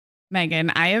Megan,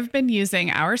 I have been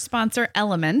using our sponsor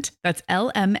Element, that's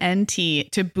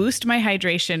LMNT, to boost my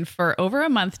hydration for over a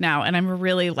month now, and I'm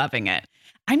really loving it.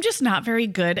 I'm just not very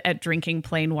good at drinking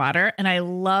plain water, and I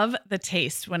love the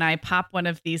taste when I pop one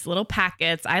of these little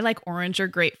packets. I like orange or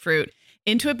grapefruit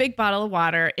into a big bottle of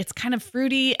water. It's kind of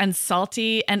fruity and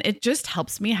salty, and it just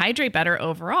helps me hydrate better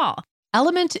overall.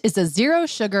 Element is a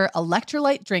zero-sugar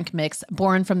electrolyte drink mix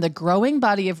born from the growing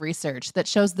body of research that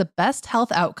shows the best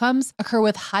health outcomes occur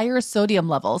with higher sodium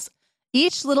levels.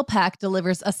 Each little pack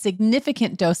delivers a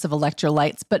significant dose of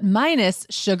electrolytes, but minus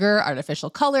sugar, artificial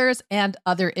colors, and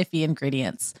other iffy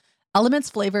ingredients. Element's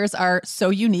flavors are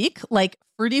so unique, like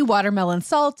fruity watermelon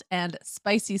salt and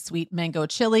spicy sweet mango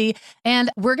chili. And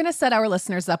we're going to set our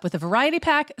listeners up with a variety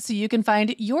pack so you can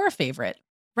find your favorite.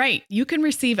 Right. You can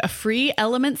receive a free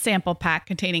Element sample pack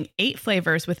containing 8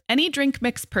 flavors with any drink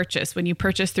mix purchase when you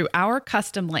purchase through our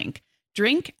custom link,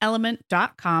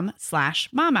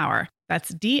 drinkelement.com/momhour.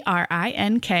 That's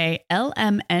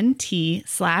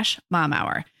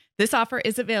DRINKLMNT/momhour. This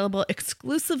is available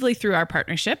exclusively through our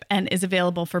partnership and is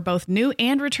available for both new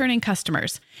and returning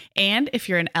customers. And if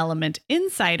you're an Element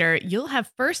insider, you'll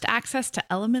have first access to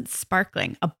Element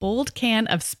Sparkling, a bold can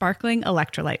of sparkling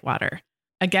electrolyte water.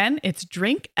 Again, it's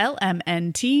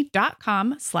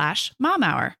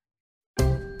drinklmnt.com/momhour.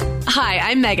 Hi,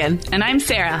 I'm Megan. And I'm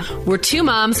Sarah. We're 2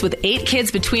 moms with 8 kids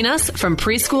between us from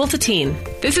preschool to teen.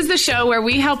 This is the show where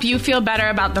we help you feel better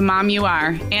about the mom you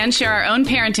are and share our own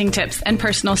parenting tips and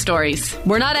personal stories.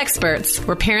 We're not experts.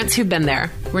 We're parents who've been there.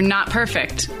 We're not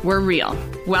perfect. We're real.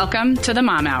 Welcome to the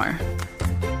Mom Hour.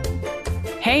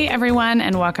 Hey, everyone,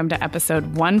 and welcome to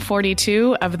episode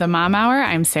 142 of the Mom Hour.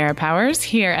 I'm Sarah Powers,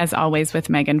 here as always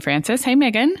with Megan Francis. Hey,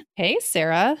 Megan. Hey,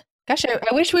 Sarah. Gosh, I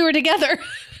wish we were together.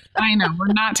 I know,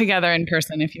 we're not together in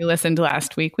person. If you listened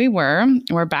last week, we were.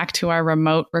 We're back to our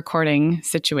remote recording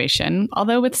situation,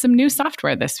 although with some new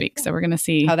software this week. So we're going to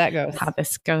see how that goes. How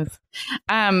this goes.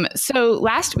 So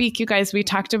last week, you guys, we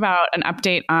talked about an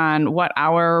update on what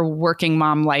our working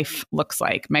mom life looks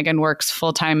like. Megan works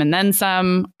full-time and then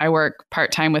some. I work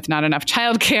part-time with not enough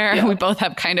childcare. Yeah. We both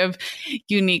have kind of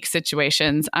unique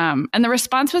situations. And the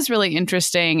response was really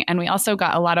interesting. And we also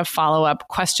got a lot of follow-up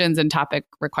questions and topic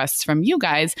requests from you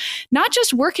guys. Not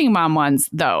just working mom ones,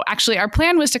 though. Actually, our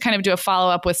plan was to kind of do a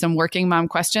follow-up with some working mom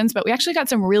questions, but we actually got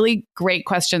some really great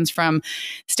questions from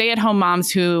stay-at-home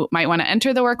moms who might want to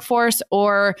enter the workforce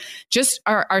or just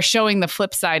are showing the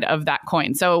flip side of that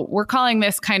coin. So we're calling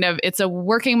this it's a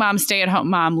working mom, stay-at-home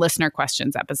mom listener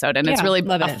questions episode. And it's really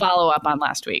a follow-up on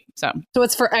last week. So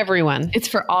it's for everyone. It's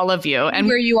for all of you. And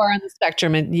where you are on the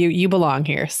spectrum, and you belong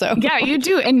here. So yeah, you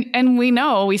do. And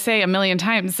we say a million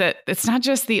times that it's not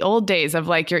just the old days of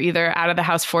like you're either out of the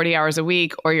house 40 hours a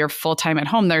week or you're full-time at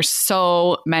home. There's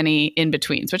so many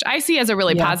in-betweens, which I see as a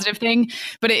really positive thing,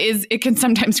 but it can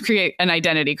sometimes create an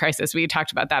identity crisis. We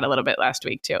talked about that a little bit last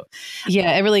week too.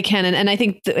 Yeah, it really can. And I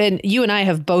think and you and I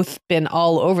have both been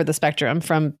all over the spectrum,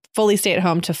 from fully stay at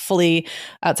home to fully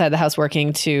outside the house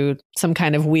working to some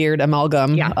kind of weird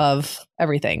amalgam of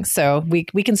everything. So we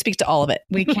can speak to all of it.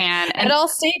 We can. And at all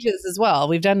stages as well.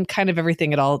 We've done kind of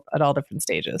everything at all different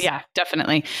stages. Yeah,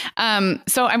 definitely.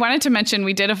 So I wanted to mention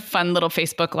we did a fun little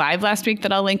Facebook Live last week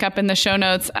that I'll link up in the show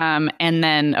notes. And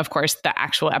then of course the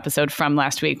actual episode from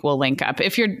last week will link up.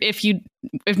 If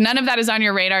none of that is on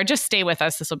your radar, just stay with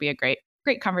us. This will be a great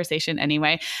conversation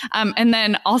anyway. And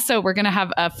then also we're going to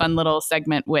have a fun little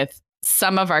segment with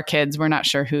some of our kids, we're not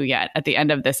sure who yet, at the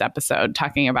end of this episode,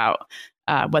 talking about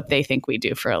what they think we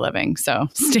do for a living. So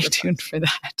stay tuned for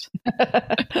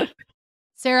that.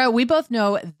 Sarah, we both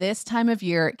know this time of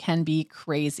year can be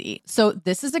crazy. So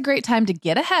this is a great time to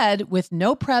get ahead with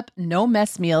no prep, no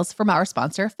mess meals from our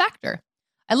sponsor, Factor.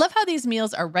 I love how these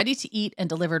meals are ready to eat and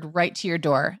delivered right to your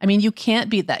door. I mean, you can't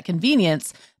beat that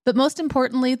convenience, but most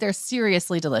importantly, they're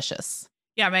seriously delicious.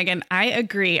 Yeah, Megan, I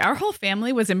agree. Our whole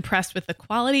family was impressed with the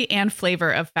quality and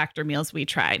flavor of Factor meals we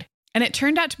tried. And it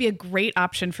turned out to be a great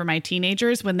option for my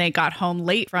teenagers when they got home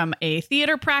late from a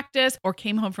theater practice or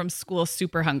came home from school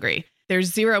super hungry.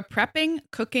 There's zero prepping,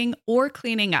 cooking, or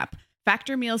cleaning up.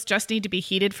 Factor meals just need to be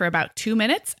heated for about 2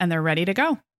 minutes and they're ready to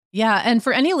go. Yeah, and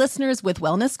for any listeners with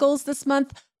wellness goals this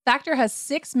month, Factor has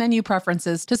 6 menu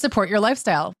preferences to support your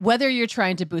lifestyle. Whether you're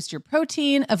trying to boost your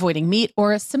protein, avoiding meat,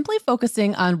 or simply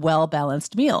focusing on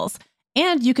well-balanced meals.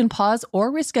 And you can pause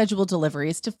or reschedule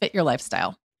deliveries to fit your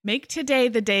lifestyle. Make today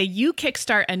the day you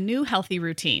kickstart a new healthy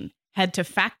routine. Head to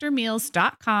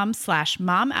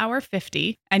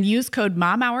factormeals.com/momhour50 and use code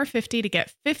momhour50 to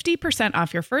get 50%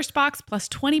 off your first box plus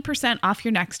 20% off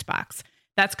your next box.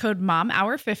 That's code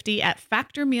MOMHOUR50 at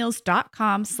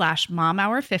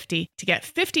factormeals.com/MOMHOUR50 to get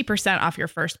 50% off your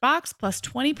first box plus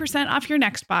 20% off your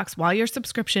next box while your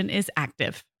subscription is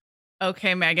active.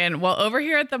 Okay, Megan. Well, over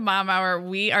here at the Mom Hour,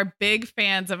 we are big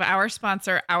fans of our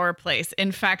sponsor, Our Place.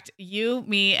 In fact, you,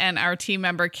 me, and our team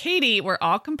member, Katie, were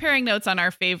all comparing notes on our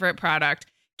favorite product.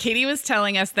 Katie was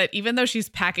telling us that even though she's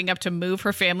packing up to move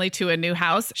her family to a new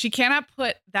house, she cannot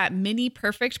put that mini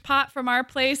perfect pot from Our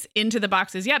Place into the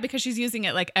boxes yet because she's using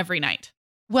it like every night.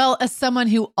 Well, as someone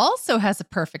who also has a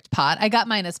perfect pot, I got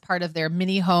mine as part of their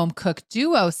mini home cook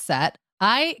duo set.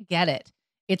 I get it.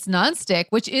 It's nonstick,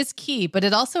 which is key, but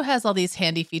it also has all these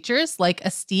handy features like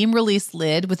a steam release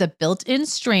lid with a built-in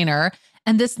strainer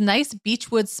and this nice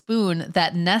beechwood spoon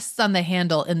that nests on the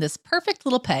handle in this perfect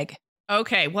little peg.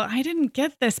 Okay, well, I didn't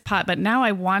get this pot, but now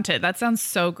I want it. That sounds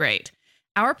so great.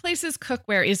 Our Place's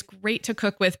cookware is great to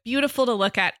cook with, beautiful to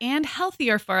look at, and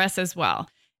healthier for us as well.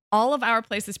 All of Our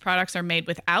Place's products are made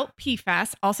without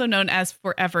PFAS, also known as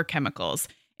forever chemicals.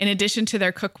 In addition to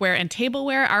their cookware and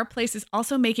tableware, Our Place is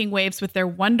also making waves with their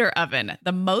Wonder Oven,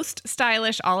 the most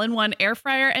stylish all-in-one air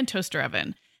fryer and toaster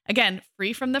oven. Again,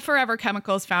 free from the forever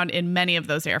chemicals found in many of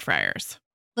those air fryers.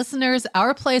 Listeners,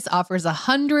 Our Place offers a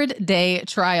 100-day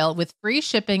trial with free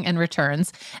shipping and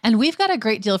returns, and we've got a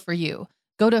great deal for you.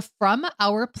 Go to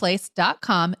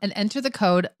FromOurPlace.com and enter the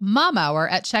code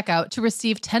MOMHOUR at checkout to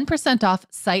receive 10% off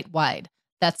site-wide.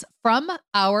 That's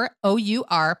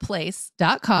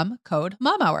FromOurPlace.com, code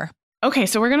MOMHOUR. Okay,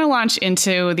 so we're going to launch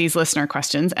into these listener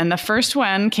questions. And the first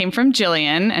one came from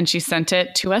Jillian, and she sent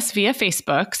it to us via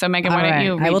Facebook. So Megan, why don't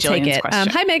you read Jillian's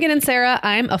question? Hi, Megan and Sarah.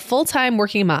 I'm a full-time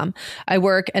working mom. I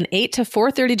work an 8 to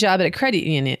 4:30 job at a credit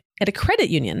union.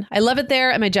 I love it there,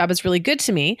 and my job is really good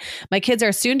to me. My kids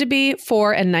are soon to be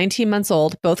 4 and 19 months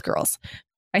old, both girls.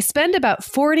 I spend about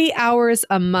 40 hours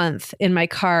a month in my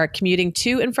car commuting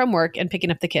to and from work and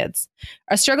picking up the kids.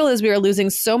 Our struggle is we are losing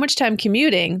so much time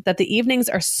commuting that the evenings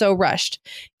are so rushed.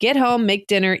 Get home, make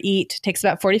dinner, eat, takes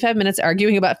about 45 minutes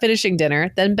arguing about finishing dinner,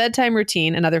 then bedtime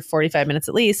routine, another 45 minutes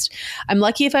at least. I'm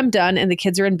lucky if I'm done and the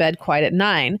kids are in bed quiet at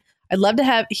 9. I'd love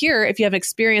to hear if you have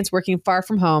experience working far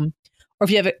from home, or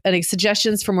if you have any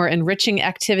suggestions for more enriching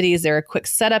activities that are a quick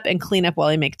setup and cleanup while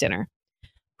I make dinner.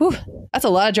 Whew, that's a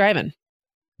lot of driving.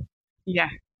 Yeah,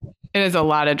 it is a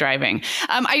lot of driving.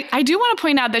 I do want to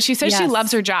point out that she says she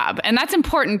loves her job. And that's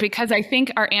important because I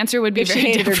think our answer would be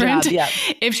very different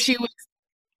if she was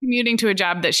commuting to a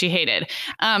job that she hated.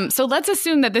 So let's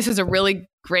assume that this is a really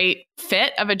great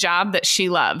fit of a job that she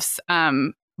loves.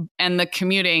 And the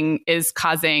commuting is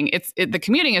causing, the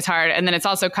commuting is hard. And then it's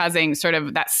also causing sort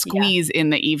of that squeeze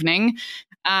in the evening.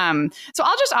 So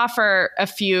I'll just offer a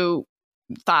few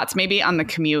thoughts, maybe on the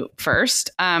commute first.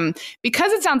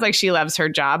 Because it sounds like she loves her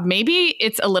job, maybe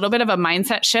it's a little bit of a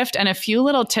mindset shift and a few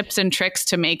little tips and tricks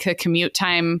to make the commute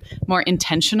time more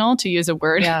intentional, to use a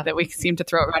word that we seem to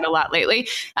throw around a lot lately.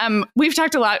 We've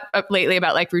talked a lot lately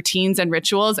about like routines and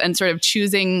rituals and sort of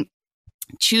choosing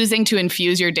to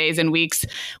infuse your days and weeks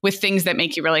with things that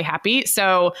make you really happy.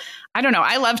 So I don't know.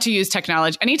 I love to use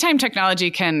technology. Anytime technology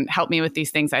can help me with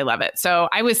these things, I love it. So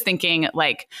I was thinking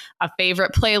like a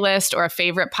favorite playlist or a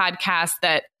favorite podcast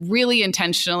that really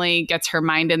intentionally gets her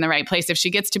mind in the right place. If she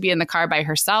gets to be in the car by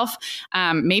herself,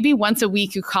 maybe once a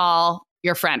week you call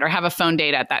your friend or have a phone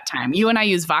date at that time. You and I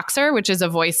use Voxer, which is a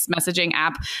voice messaging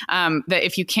app that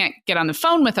if you can't get on the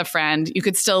phone with a friend, you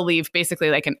could still leave basically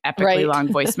like an epically long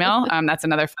voicemail. That's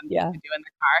another fun thing to do in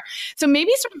the car. So maybe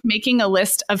sort of making a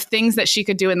list of things that she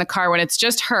could do in the car when it's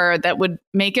just her that would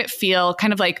make it feel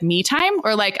kind of like me time,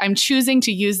 or like I'm choosing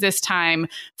to use this time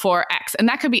for X. And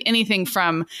that could be anything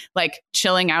from like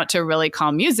chilling out to really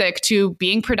calm music to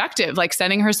being productive, like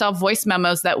sending herself voice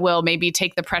memos that will maybe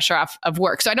take the pressure off of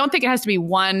work. So I don't think it has to be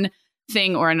one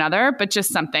thing or another, but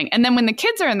just something. And then when the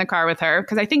kids are in the car with her,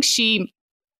 because I think she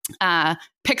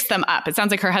picks them up. It sounds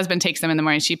like her husband takes them in the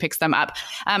morning. She picks them up.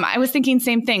 I was thinking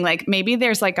same thing. Like maybe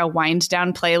there's like a wind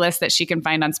down playlist that she can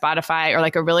find on Spotify, or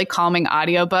like a really calming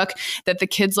audiobook that the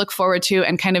kids look forward to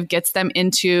and kind of gets them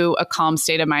into a calm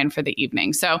state of mind for the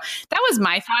evening. So that was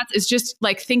my thoughts, is just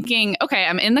like thinking, okay,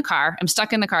 I'm in the car. I'm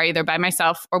stuck in the car either by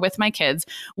myself or with my kids.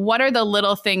 What are the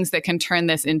little things that can turn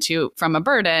this into, from a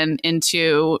burden,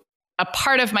 into a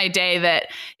part of my day that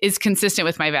is consistent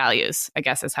with my values, I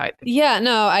guess is how I think. Yeah,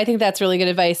 no, I think that's really good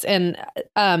advice. And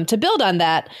to build on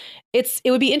that, it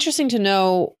would be interesting to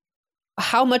know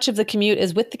how much of the commute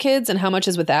is with the kids and how much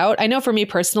is without. I know for me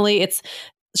personally, it's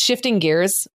shifting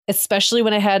gears, especially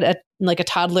when I had a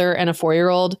toddler and a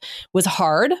 4-year-old, was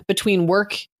hard between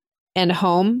work and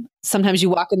home. Sometimes you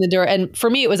walk in the door. And for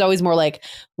me, it was always more like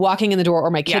walking in the door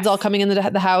or my kids all coming in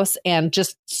the house and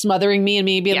just smothering me and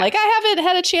me being like, I haven't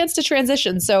had a chance to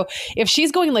transition. So if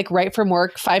she's going like right from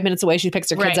work, 5 minutes away, she picks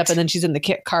her kids up and then she's in the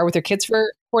car with her kids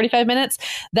for 45 minutes.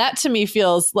 That to me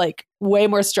feels like way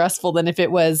more stressful than if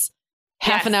it was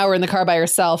half an hour in the car by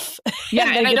herself.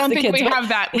 Yeah. And I don't think we have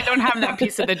that. We don't have that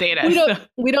piece of the data.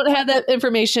 We don't have that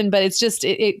information, but it's just,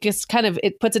 it just kind of,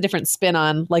 it puts a different spin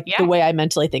on like the way I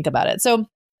mentally think about it. So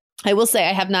I will say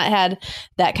I have not had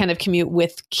that kind of commute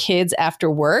with kids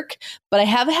after work, but I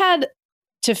have had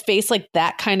to face like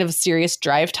that kind of serious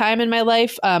drive time in my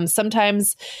life.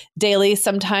 Sometimes daily,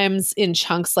 sometimes in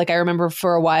chunks. Like I remember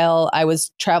for a while, I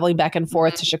was traveling back and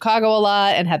forth to Chicago a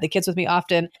lot and had the kids with me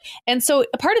often. And so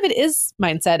a part of it is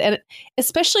mindset. And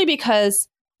especially because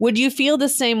would you feel the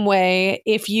same way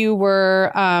if you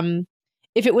were,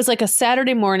 if it was like a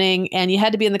Saturday morning and you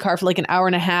had to be in the car for like an hour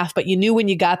and a half, but you knew when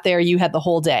you got there, you had the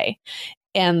whole day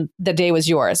and the day was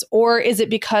yours? Or is it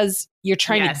because you're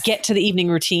trying to get to the evening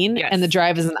routine and the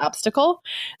drive is an obstacle?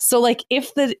 So like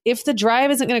if the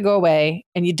drive isn't going to go away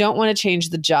and you don't want to change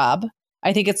the job,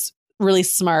 I think it's really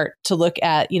smart to look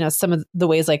at, some of the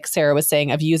ways like Sarah was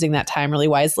saying of using that time really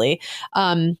wisely.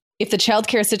 If the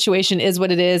childcare situation is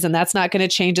what it is and that's not going to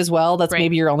change as well, that's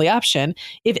maybe your only option.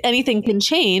 If anything can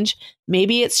change,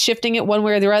 maybe it's shifting it one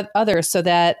way or the other so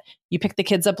that you pick the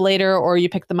kids up later or you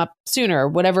pick them up sooner,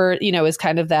 whatever, is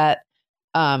kind of that,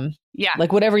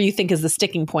 like whatever you think is the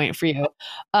sticking point for you.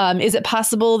 Is it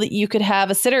possible that you could have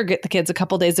a sitter get the kids a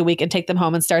couple days a week and take them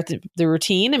home and start the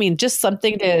routine? I mean, just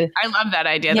something to... I love that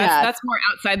idea. Yeah. That's more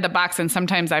outside the box. And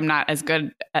sometimes I'm not as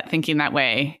good at thinking that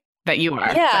way that you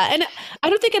are. Yeah. And I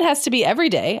don't think it has to be every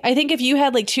day. I think if you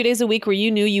had like 2 days a week where you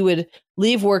knew you would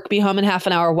leave work, be home in half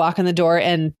an hour, walk in the door,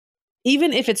 and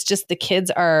even if it's just the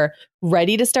kids are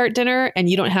ready to start dinner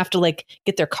and you don't have to like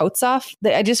get their coats off,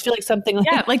 I just feel like something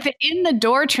like like the in the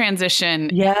door transition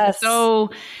is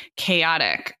so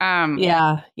chaotic.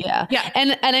 Yeah.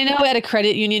 And I know at a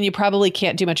credit union, you probably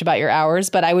can't do much about your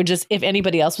hours, but I would just, if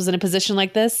anybody else was in a position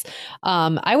like this,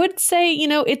 I would say,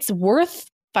 it's worth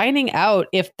finding out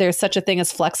if there's such a thing as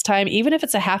flex time, even if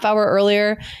it's a half hour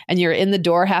earlier and you're in the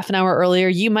door half an hour earlier,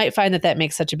 you might find that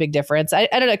makes such a big difference. I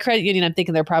don't know, credit union, I'm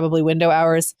thinking they're probably window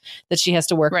hours that she has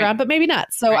to work around, but maybe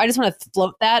not. So I just want to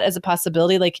float that as a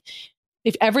possibility. Like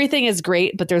if everything is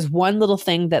great, but there's one little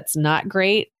thing that's not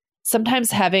great,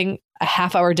 sometimes having a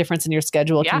half hour difference in your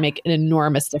schedule can make an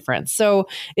enormous difference. So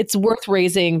it's worth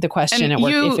raising the question at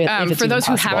work. If it's for those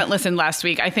possible. who haven't listened last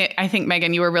week, I think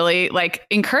Megan, you were really like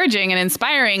encouraging and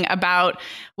inspiring about,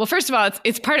 well, first of all,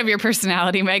 it's part of your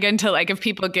personality, Megan, to like, if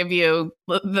people give you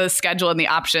the schedule and the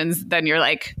options, then you're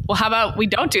like, well, how about we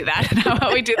don't do that? And how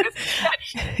about we do this?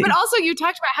 But also you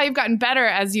talked about how you've gotten better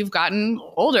as you've gotten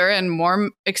older and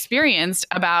more experienced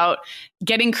about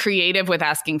getting creative with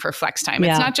asking for flex time.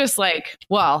 It's not just like,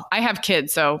 well, I have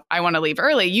kids, so I want to leave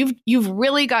early. You've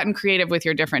really gotten creative with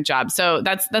your different jobs. So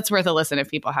that's worth a listen if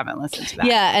people haven't listened to that.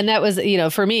 Yeah. And that was,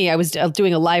 for me, I was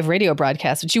doing a live radio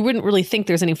broadcast, which you wouldn't really think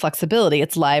there's any flexibility.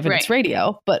 It's live and it's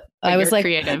radio, but I was like,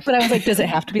 creative. But I was like, does it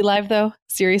have to be live though?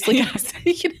 Seriously? Yes.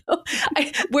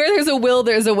 Where there's a will,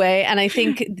 there's a way. And I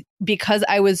think because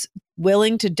I was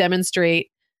willing to demonstrate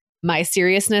my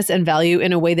seriousness and value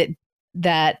in a way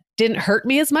that didn't hurt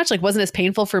me as much, like wasn't as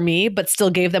painful for me, but still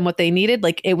gave them what they needed.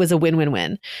 Like it was a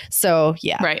win-win-win. So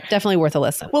definitely worth a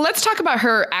listen. Well, let's talk about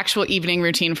her actual evening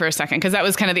routine for a second, because that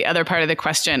was kind of the other part of the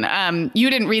question. You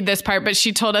didn't read this part, but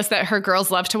she told us that her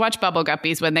girls love to watch Bubble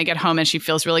Guppies when they get home, and she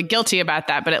feels really guilty about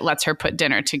that, but it lets her put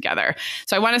dinner together.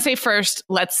 So I want to say first,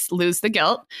 let's lose the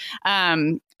guilt.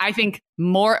 I think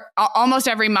almost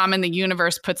every mom in the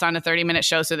universe puts on a 30-minute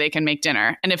show so they can make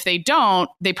dinner. And if they don't,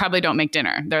 they probably don't make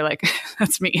dinner. They're like,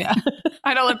 that's me. Yeah.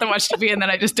 I don't let them watch TV and then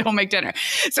I just don't make dinner.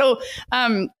 So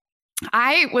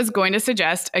I was going to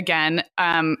suggest, again,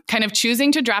 kind of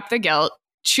choosing to drop the guilt.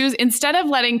 Instead of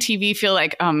letting TV feel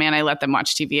like, oh man, I let them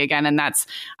watch TV again. And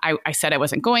I said I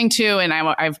wasn't going to, and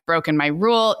I've broken my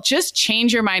rule. Just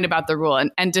change your mind about the rule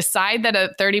and decide that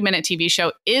a 30-minute TV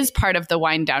show is part of the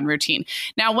wind down routine.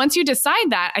 Now, once you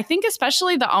decide that, I think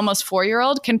especially the almost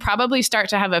 4-year-old can probably start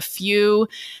to have a few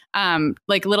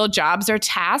like little jobs or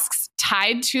tasks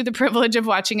tied to the privilege of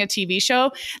watching a TV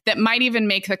show that might even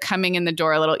make the coming in the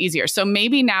door a little easier. So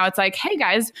maybe now it's like, hey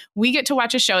guys, we get to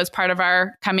watch a show as part of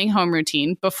our coming home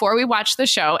routine. Before we watch the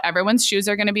show, everyone's shoes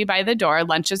are going to be by the door.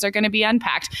 Lunches are going to be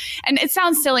unpacked. And it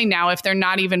sounds silly now if they're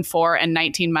not even 4 and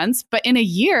 19 months, but in a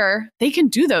year, they can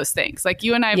do those things. Like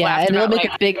you and I have laughed and about. It'll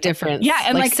make a big difference. Yeah.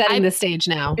 And like setting the stage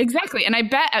now. Exactly. And I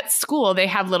bet at school, they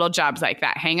have little jobs like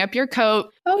that. Hang up your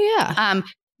coat. Oh yeah.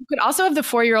 You could also have the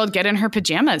 4-year-old get in her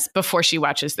pajamas before she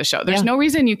watches the show. There's no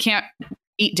reason you can't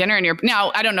eat dinner in your,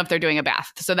 now I don't know if they're doing a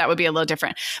bath, so that would be a little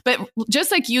different. But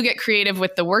just like you get creative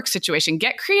with the work situation,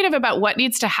 get creative about what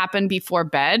needs to happen before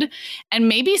bed. And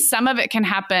maybe some of it can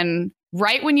happen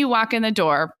right when you walk in the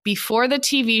door before the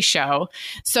TV show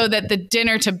so that the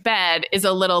dinner to bed is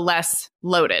a little less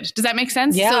loaded. Does that make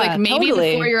sense? Yeah, so like maybe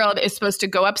totally. the 4-year-old is supposed to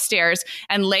go upstairs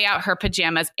and lay out her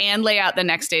pajamas and lay out the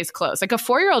next day's clothes. Like a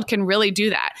 4-year-old can really do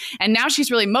that. And now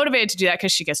she's really motivated to do that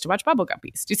because she gets to watch Bubble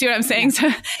Guppies. Do you see what I'm saying? So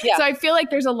I feel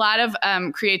like there's a lot of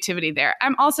creativity there.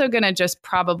 I'm also going to just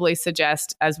probably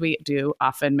suggest, as we do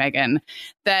often, Megan,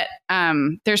 that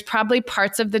there's probably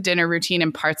parts of the dinner routine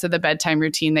and parts of the bedtime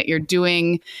routine that you're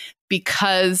doing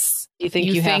because you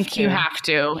think you have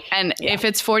to. And if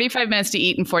it's 45 minutes to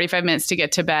eat and 45 minutes to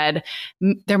get to bed,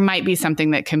 there might be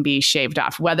something that can be shaved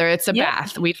off, whether it's a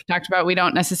bath. We've talked about we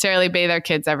don't necessarily bathe our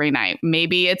kids every night.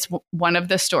 Maybe it's one of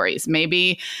the stories.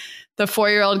 Maybe the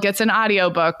 4-year-old gets an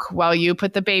audiobook while you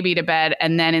put the baby to bed.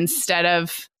 And then instead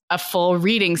of a full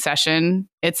reading session,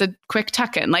 it's a quick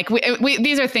tuck-in. Like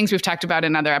these are things we've talked about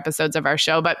in other episodes of our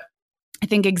show, but I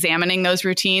think examining those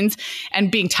routines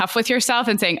and being tough with yourself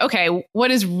and saying, okay, what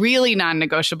is really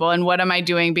non-negotiable and what am I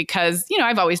doing because,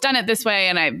 I've always done it this way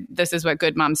and this is what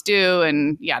good moms do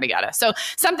and yada, yada. So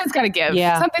something's got to give.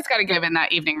 Yeah. Something's got to give in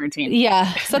that evening routine.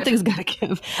 Yeah, something's got to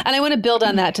give. And I want to build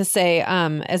on that to say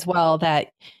as well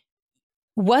that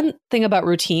one thing about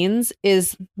routines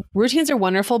is routines are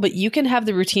wonderful, but you can have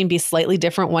the routine be slightly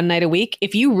different one night a week.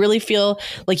 If you really feel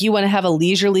like you want to have a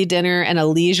leisurely dinner and a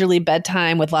leisurely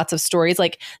bedtime with lots of stories,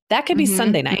 like that could be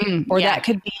Sunday night or that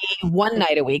could be one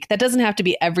night a week. That doesn't have to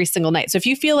be every single night. So if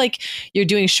you feel like you're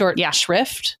doing short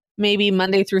shrift, maybe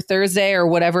Monday through Thursday or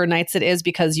whatever nights it is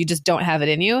because you just don't have it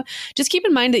in you, just keep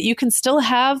in mind that you can still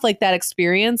have like that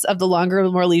experience of the longer,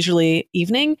 more leisurely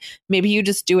evening. Maybe you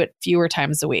just do it fewer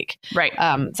times a week. Right.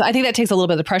 So I think that takes a little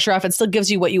bit of the pressure off and still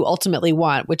gives you what you ultimately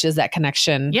want, which is that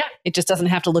connection. Yeah. It just doesn't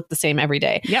have to look the same every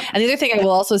day. Yep. And the other thing I will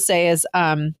also say is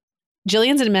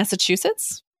Jillian's in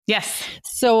Massachusetts. Yes.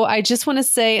 So I just want to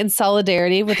say in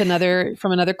solidarity with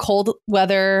from another cold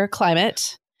weather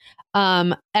climate,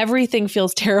 everything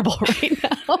feels terrible right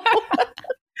now.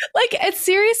 Like it's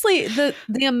seriously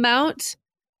the amount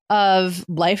of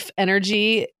life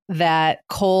energy that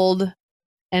cold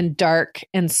and dark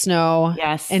and snow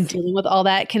and dealing with all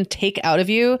that can take out of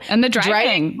you. And the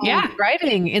driving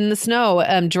in the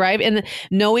snow,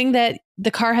 knowing that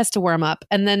the car has to warm up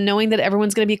and then knowing that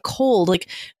everyone's going to be cold. Like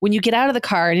when you get out of the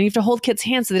car and you have to hold kids'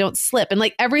 hands so they don't slip. And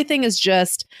like everything is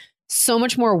just so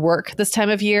much more work this time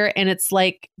of year. And it's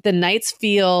like the nights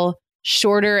feel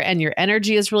shorter and your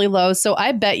energy is really low. So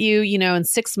I bet you, in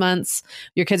 6 months,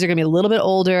 your kids are going to be a little bit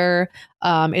older.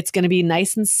 It's going to be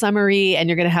nice and summery and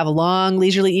you're going to have long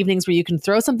leisurely evenings where you can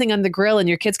throw something on the grill and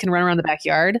your kids can run around the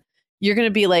backyard. You're going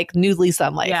to be like new lease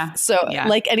on life. Yeah. So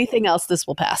like anything else, this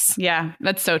will pass. Yeah,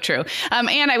 that's so true.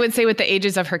 And I would say with the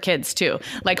ages of her kids too,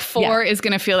 like 4 is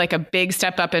going to feel like a big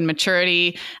step up in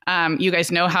maturity. You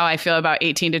guys know how I feel about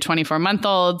 18 to 24 month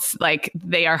olds. Like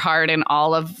they are hard in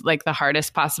all of like the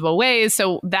hardest possible ways.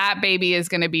 So that baby is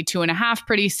going to be 2.5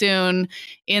 pretty soon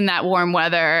in that warm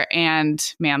weather. And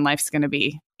man, life's going to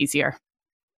be easier.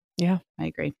 Yeah, I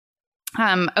agree.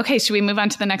 Okay, should we move on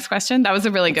to the next question? That was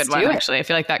a really good one, actually. I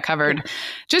feel like that covered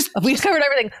we covered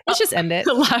everything. Let's just end it.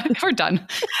 We're done.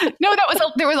 No,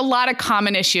 there was a lot of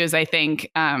common issues, I think.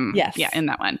 Yes. Yeah, in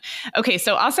that one. Okay,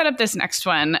 so I'll set up this next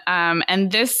one.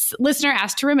 And this listener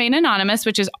asked to remain anonymous,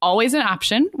 which is always an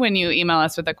option when you email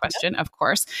us with a question, of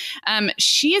course.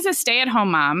 She is a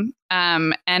stay-at-home mom.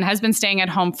 And has been staying at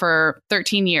home for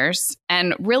 13 years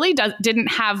and really didn't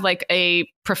have like a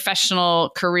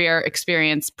professional career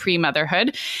experience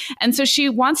pre-motherhood. And so she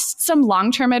wants some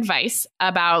long-term advice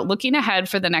about looking ahead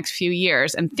for the next few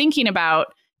years and thinking about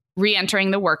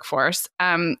re-entering the workforce.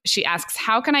 She asks,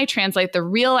 how can I translate the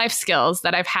real life skills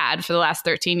that I've had for the last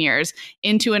 13 years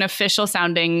into an official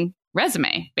sounding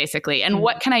resume, basically? And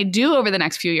what can I do over the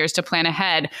next few years to plan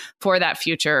ahead for that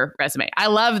future resume? I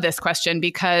love this question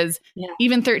because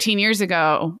even 13 years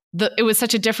ago, it was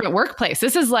such a different workplace.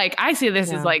 This is like, I see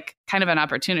this as like kind of an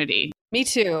opportunity. Me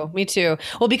too.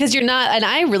 Well, because you're not, and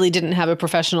I really didn't have a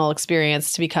professional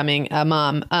experience to becoming a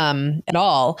mom at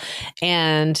all.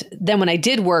 And then when I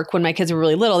did work, when my kids were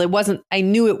really little, I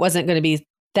knew it wasn't going to be,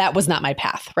 that was not my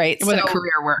path, right? It wasn't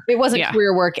career work. It wasn't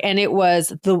career work. And it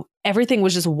was everything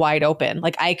was just wide open.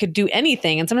 Like I could do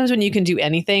anything. And sometimes when you can do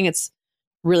anything, it's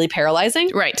really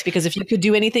paralyzing. Right. Because if you could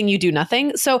do anything, you do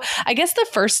nothing. So I guess the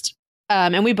first,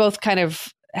 and we both kind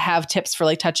of have tips for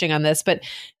like touching on this, but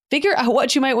figure out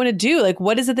what you might want to do. Like,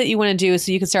 what is it that you want to do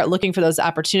so you can start looking for those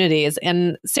opportunities?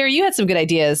 And Sarah, you had some good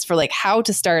ideas for like how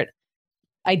to start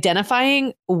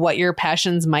identifying what your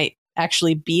passions might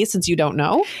actually be since you don't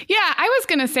know. Yeah, I was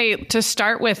going to say to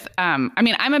start with, I'm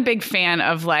a big fan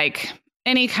of like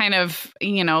any kind of,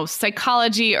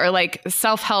 psychology or like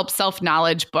self-help,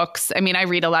 self-knowledge books. I mean, I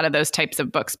read a lot of those types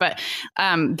of books, but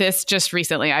this just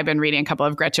recently, I've been reading a couple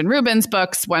of Gretchen Rubin's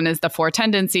books. One is The 4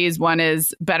 Tendencies. One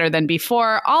is Better Than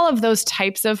Before. All of those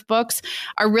types of books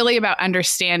are really about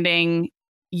understanding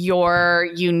your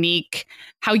unique,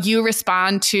 how you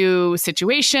respond to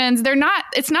situations.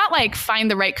 It's not like find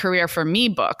the right career for me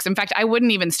books. In fact, I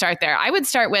wouldn't even start there. I would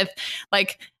start with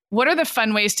like, what are the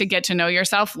fun ways to get to know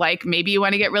yourself? Like maybe you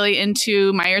want to get really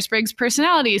into Myers-Briggs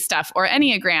personality stuff or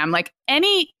Enneagram, like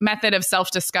any method of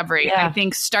self-discovery, I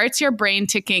think starts your brain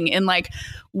ticking in like,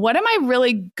 what am I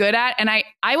really good at? And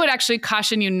I would actually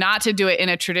caution you not to do it in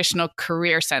a traditional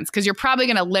career sense, because you're probably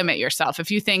going to limit yourself.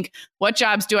 If you think, what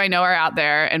jobs do I know are out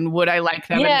there and would I like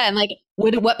them? Yeah. And like,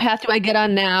 what path do I get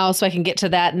on now so I can get to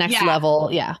that next level?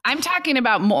 Yeah. I'm talking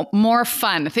about more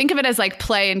fun. Think of it as like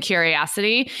play and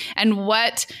curiosity and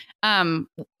what, I'll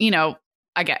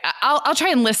try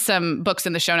and list some books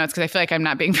in the show notes because I feel like I'm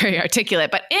not being very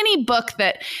articulate, but any book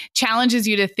that challenges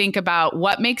you to think about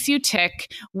what makes you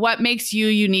tick, what makes you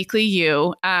uniquely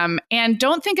you. And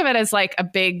don't think of it as like a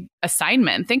big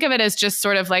assignment. Think of it as just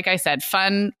sort of, like I said,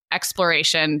 fun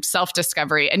exploration,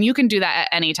 self-discovery. And you can do that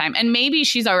at any time. And maybe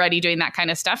she's already doing that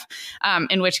kind of stuff,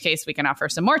 in which case we can offer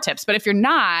some more tips. But if you're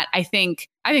not, I think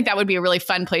that would be a really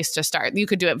fun place to start. You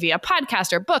could do it via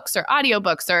podcast or books or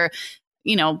audiobooks or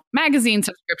magazine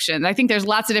subscriptions. I think there's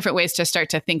lots of different ways to start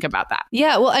to think about that.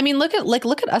 Yeah. Well, I mean, look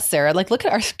at us, Sarah. Like, look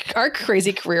at our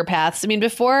crazy career paths. I mean,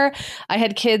 before I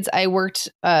had kids, I worked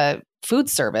food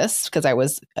service because I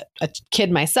was a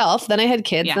kid myself. Then I had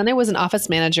kids. Yeah. Then I was an office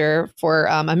manager for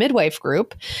a midwife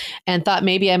group and thought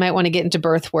maybe I might want to get into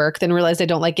birth work. Then realized I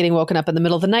don't like getting woken up in the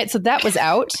middle of the night. So that was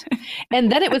out.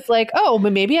 And then it was like, oh,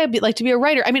 but maybe I'd like to be a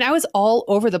writer. I mean, I was all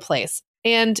over the place.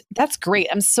 And that's great.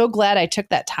 I'm so glad I took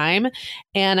that time.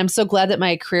 And I'm so glad that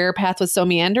my career path was so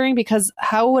meandering, because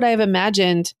how would I have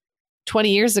imagined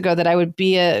 20 years ago that I would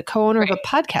be a co-owner of a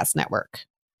podcast network?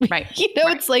 Right.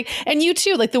 It's like, and you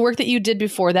too, like the work that you did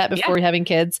before that, before having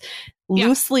kids,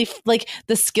 loosely, like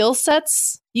the skill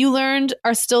sets you learned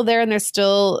are still there and they're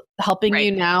still helping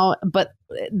you now, but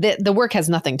the work has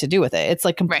nothing to do with it. It's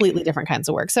like completely different kinds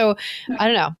of work. So I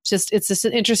don't know, it's just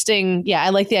an interesting, I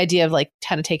like the idea of like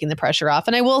kind of taking the pressure off.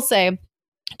 And I will say,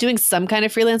 doing some kind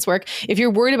of freelance work, if you're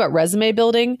worried about resume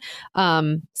building,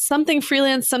 something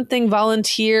freelance, something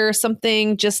volunteer,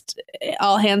 something just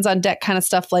all hands on deck kind of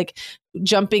stuff, like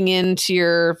jumping into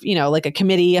your, like a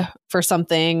committee for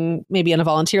something, maybe on a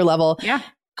volunteer level,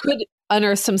 could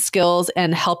unearth some skills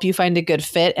and help you find a good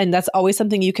fit. And that's always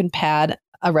something you can pad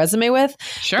a resume with.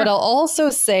 Sure. But I'll also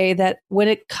say that when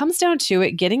it comes down to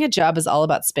it, getting a job is all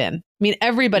about spin. I mean,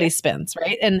 everybody spins,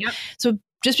 right? And so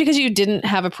just because you didn't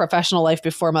have a professional life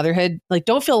before motherhood, like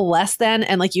don't feel less than,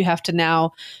 and like you have to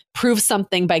now prove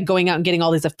something by going out and getting all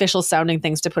these official sounding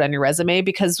things to put on your resume.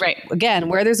 Because again,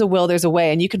 where there's a will, there's a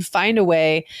way, and you can find a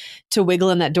way to wiggle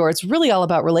in that door. It's really all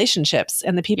about relationships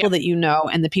and the people that you know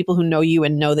and the people who know you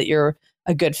and know that you're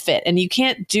a good fit. And you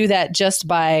can't do that just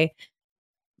by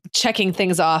checking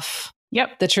things off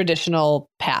the traditional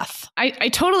path. I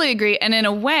totally agree. And in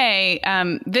a way,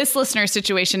 this listener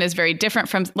situation is very different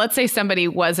from, let's say somebody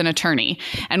was an attorney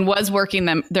and was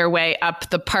working their way up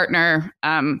the partner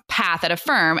path at a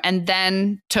firm and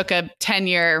then took a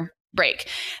 10-year break.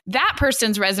 That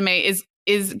person's resume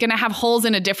is going to have holes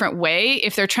in a different way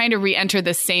if they're trying to re-enter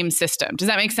the same system. Does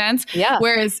that make sense? Yeah.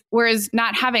 Whereas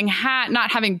not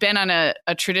having been on a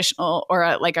traditional or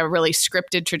a really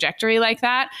scripted trajectory like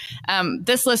that,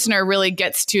 this listener really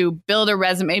gets to build a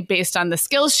resume based on the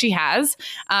skills she has,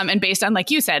 and based on,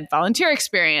 like you said, volunteer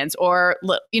experience or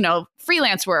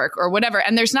freelance work or whatever.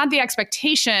 And there's not the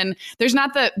expectation. There's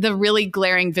not the really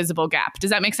glaring visible gap.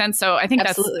 Does that make sense? So I think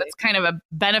that's kind of a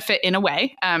benefit in a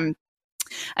way.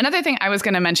 Another thing I was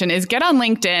going to mention is get on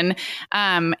LinkedIn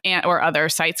or other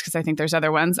sites, because I think there's other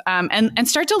ones, and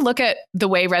start to look at the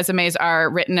way resumes are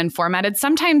written and formatted.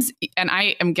 Sometimes, and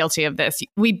I am guilty of this,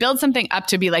 we build something up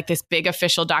to be like this big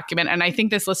official document. And I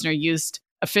think this listener used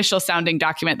official sounding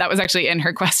document. That was actually in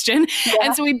her question. Yeah.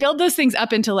 And so we build those things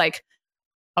up into like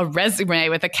a resume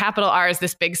with a capital R is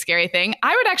this big scary thing.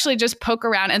 I would actually just poke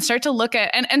around and start to look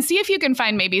at and see if you can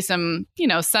find maybe some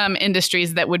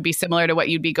industries that would be similar to what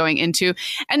you'd be going into,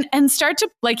 and start to,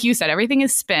 like you said, everything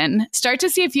is spin. Start to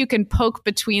see if you can poke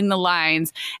between the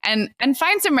lines and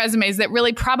find some resumes that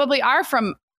really probably are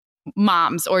from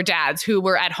moms or dads who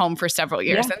were at home for several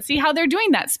years and see how they're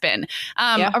doing that spin.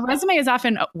 A resume is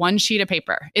often one sheet of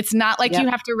paper. It's not like you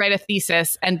have to write a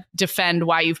thesis and defend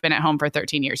why you've been at home for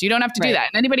 13 years. You don't have to do that.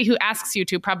 And anybody who asks you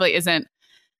to probably isn't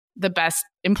the best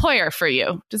employer for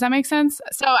you. Does that make sense?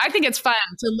 So I think it's fun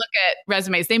to look at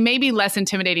resumes. They may be less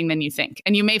intimidating than you think.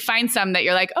 And you may find some that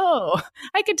you're like, oh,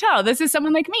 I could tell this is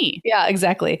someone like me. Yeah,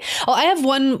 exactly. Well, I have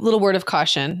one little word of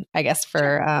caution, I guess,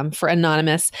 for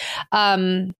anonymous.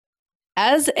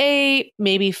 As a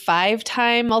maybe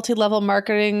 5-time multi-level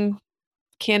marketing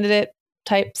candidate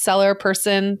type seller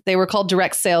person, they were called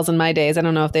direct sales in my days. I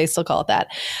don't know if they still call it that.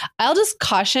 I'll just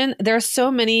caution, there are so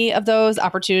many of those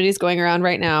opportunities going around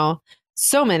right now,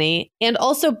 so many. And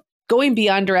also going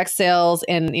beyond direct sales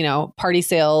and, party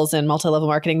sales and multi-level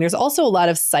marketing, there's also a lot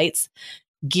of sites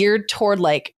geared toward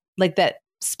like that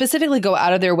specifically go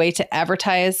out of their way to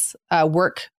advertise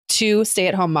work to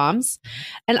stay-at-home moms.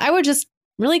 And I would just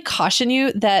really caution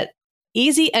you that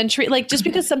easy entry, like just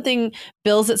because something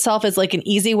bills itself as like an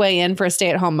easy way in for a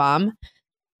stay-at-home mom,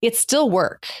 it's still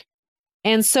work.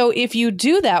 And so if you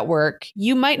do that work,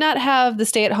 you might not have the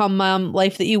stay-at-home mom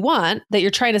life that you want, that you're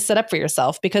trying to set up for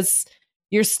yourself, because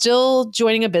you're still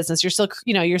joining a business. You're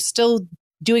still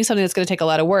doing something that's going to take a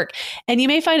lot of work. And you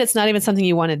may find it's not even something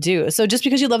you want to do. So just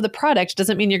because you love the product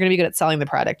doesn't mean you're going to be good at selling the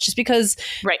product. Just because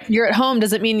you're at home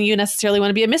doesn't mean you necessarily want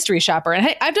to be a mystery shopper. And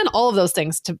hey, I've done all of those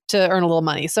things to earn a little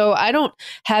money. So I don't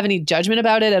have any judgment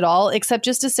about it at all, except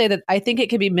just to say that I think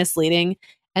it can be misleading.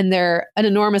 And they're an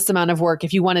enormous amount of work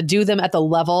if you want to do them at the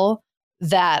level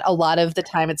that a lot of the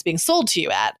time it's being sold to you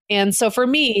at. And so for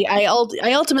me, I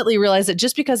ultimately realized that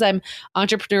just because I'm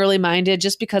entrepreneurially minded,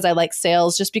 just because I like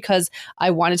sales, just because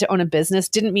I wanted to own a business,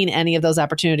 didn't mean any of those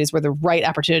opportunities were the right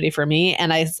opportunity for me.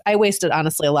 And I wasted,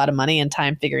 honestly, a lot of money and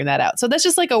time figuring that out. So that's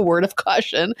just like a word of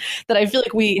caution that I feel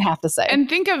like we have to say. And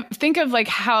think of like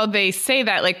how they say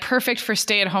that, like perfect for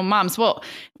stay-at-home moms. Well,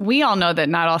 we all know that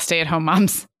not all stay-at-home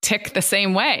moms tick the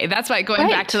same way. That's why going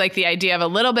back to like the idea of a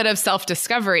little bit of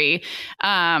self-discovery,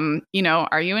 are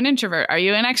you an introvert? Are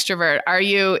you an extrovert?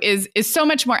 Is so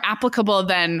much more applicable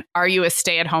than are you a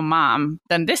stay-at-home mom,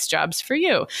 than this job's for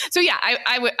you. So yeah,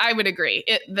 I would agree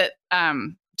that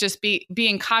just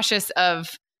being cautious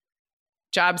of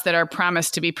jobs that are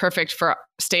promised to be perfect for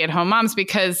stay-at-home moms,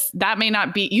 because that may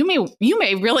not be, you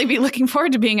may really be looking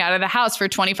forward to being out of the house for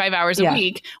 25 hours a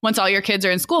week once all your kids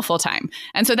are in school full time.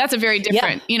 And so that's a very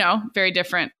different, very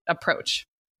different approach.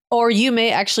 Or you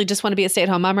may actually just want to be a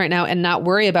stay-at-home mom right now and not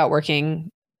worry about working,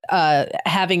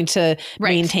 having to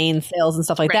maintain sales and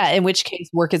stuff like that, in which case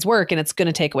work is work and it's going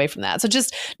to take away from that. So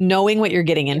just knowing what you're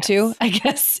getting into, I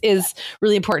guess, is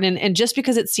really important. And just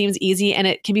because it seems easy and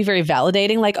it can be very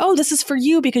validating, like, oh, this is for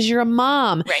you because you're a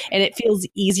mom. Right. And it feels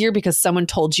easier because someone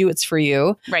told you it's for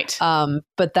you. Right.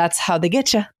 But that's how they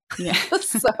get you. Yeah.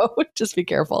 So just be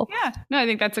careful. Yeah. No, I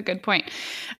think that's a good point.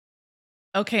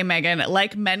 Okay, Megan,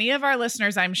 like many of our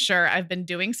listeners, I'm sure I've been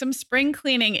doing some spring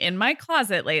cleaning in my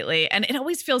closet lately, and it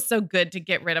always feels so good to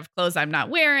get rid of clothes I'm not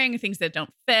wearing, things that don't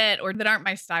fit or that aren't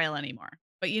my style anymore.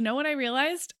 But you know what I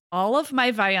realized? All of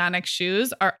my Vionic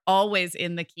shoes are always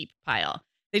in the keep pile.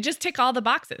 They just tick all the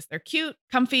boxes. They're cute,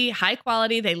 comfy, high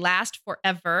quality. They last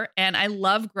forever. And I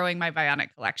love growing my Vionic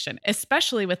collection,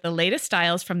 especially with the latest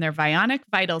styles from their Vionic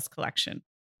Vitals collection.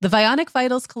 The Vionic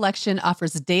Vitals collection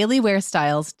offers daily wear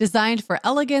styles designed for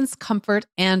elegance, comfort,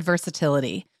 and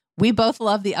versatility. We both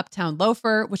love the Uptown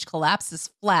loafer, which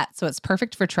collapses flat, so it's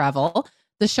perfect for travel.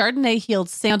 The Chardonnay heeled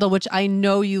sandal, which I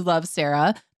know you love,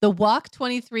 Sarah. The Walk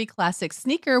 23 classic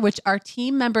sneaker, which our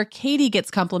team member Katie gets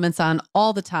compliments on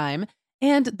all the time.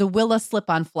 And the Willa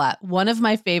slip-on flat, one of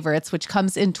my favorites, which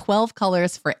comes in 12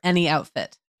 colors for any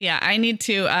outfit. Yeah, I need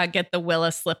to get the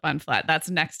Willa slip-on flat. That's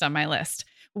next on my list.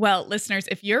 Well, listeners,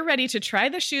 if you're ready to try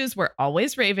the shoes we're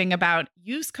always raving about,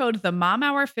 use code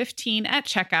TheMomHour15 at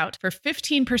checkout for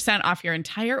 15% off your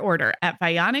entire order at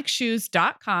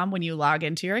VionicShoes.com when you log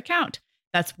into your account.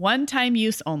 That's one-time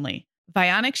use only.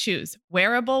 Vionic Shoes,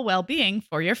 wearable well-being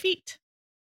for your feet.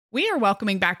 We are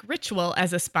welcoming back Ritual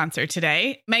as a sponsor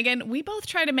today. Megan, we both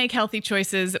try to make healthy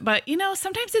choices, but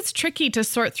sometimes it's tricky to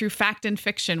sort through fact and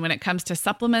fiction when it comes to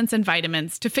supplements and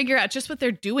vitamins to figure out just what they're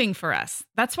doing for us.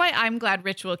 That's why I'm glad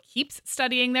Ritual keeps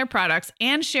studying their products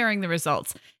and sharing the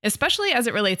results, especially as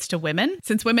it relates to women,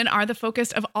 since women are the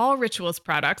focus of all Ritual's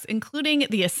products, including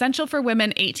the Essential for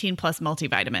Women 18 Plus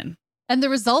multivitamin. And the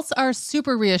results are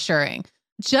super reassuring.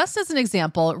 Just as an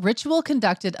example, Ritual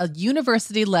conducted a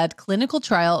university-led clinical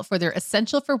trial for their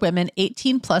Essential for Women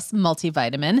 18 Plus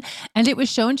multivitamin, and it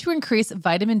was shown to increase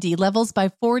vitamin D levels by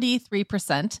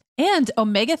 43% and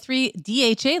omega-3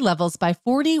 DHA levels by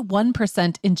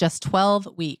 41% in just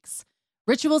 12 weeks.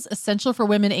 Ritual's Essential for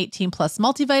Women 18 Plus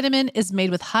multivitamin is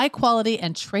made with high quality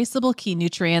and traceable key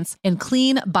nutrients in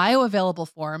clean, bioavailable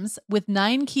forms with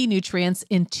 9 key nutrients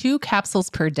in 2 capsules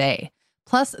per day.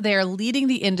 Plus, they are leading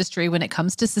the industry when it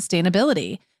comes to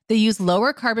sustainability. They use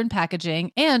lower carbon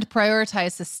packaging and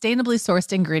prioritize sustainably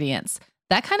sourced ingredients.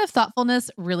 That kind of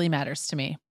thoughtfulness really matters to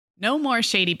me. No more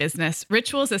shady business.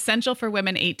 Ritual's Essential for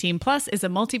Women 18 Plus is a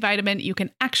multivitamin you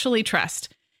can actually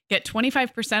trust. Get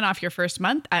 25% off your first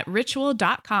month at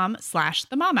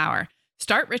ritual.com/themomhour.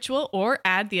 Start Ritual or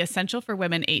add the Essential for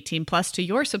Women 18 Plus to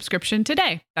your subscription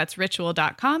today. That's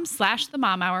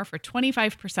ritual.com/themomhour for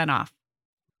 25% off.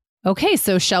 Okay,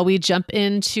 so shall we jump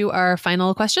into our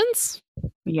final questions?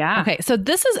 Yeah. Okay, so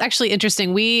this is actually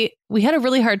interesting. We had a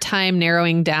really hard time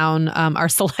narrowing down our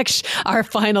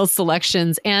final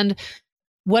selections, and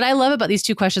what I love about these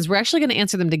 2 questions, we're actually going to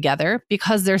answer them together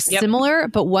because they're similar,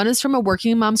 but one is from a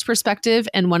working mom's perspective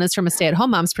and one is from a stay-at-home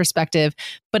mom's perspective.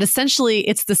 But essentially,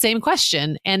 it's the same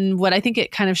question. And what I think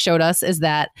it kind of showed us is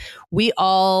that we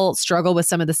all struggle with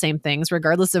some of the same things,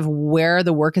 regardless of where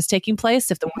the work is taking place.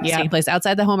 If the work is taking place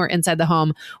outside the home or inside the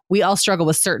home, we all struggle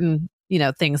with certain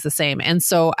things the same. And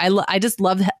so I just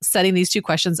love setting these 2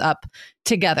 questions up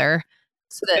together.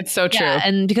 So that, it's so true.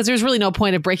 And because there's really no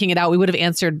point of breaking it out, we would have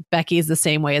answered Becky's the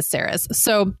same way as Sarah's.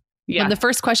 So the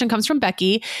first question comes from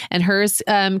Becky, and hers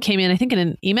came in, I think, in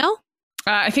an email.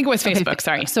 I think it was Facebook.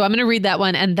 Sorry. So I'm going to read that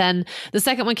one. And then the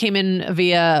second one came in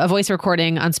via a voice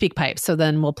recording on SpeakPipe. So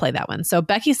then we'll play that one. So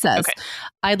Becky says,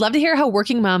 I'd love to hear how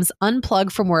working moms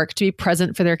unplug from work to be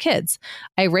present for their kids.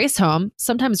 I race home,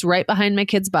 sometimes right behind my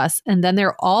kid's bus, and then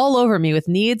they're all over me with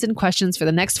needs and questions for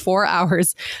the next 4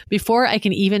 hours before I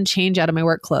can even change out of my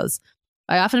work clothes.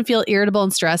 I often feel irritable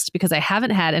and stressed because I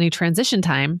haven't had any transition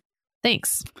time.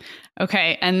 Thanks.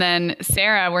 Okay. And then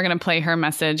Sarah, we're going to play her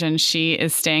message, and she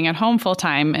is staying at home full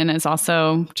time and is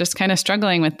also just kind of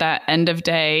struggling with that end of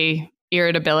day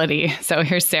irritability. So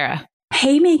here's Sarah.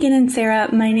 Hey, Megan and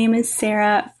Sarah. My name is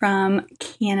Sarah from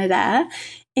Canada,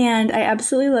 and I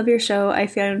absolutely love your show. I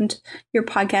found your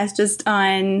podcast just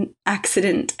on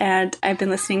accident, and I've been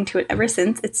listening to it ever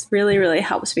since. It's really, really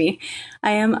helps me.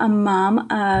 I am a mom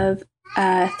of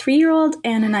a 3-year-old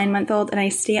and a 9-month-old, and I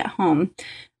stay at home.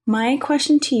 My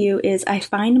question to you is, I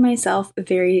find myself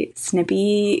very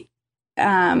snippy,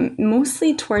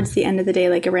 mostly towards the end of the day,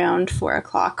 like around 4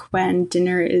 o'clock when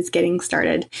dinner is getting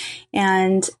started.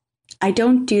 And I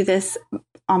don't do this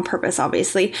on purpose,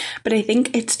 obviously, but I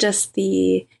think it's just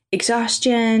the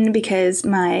exhaustion because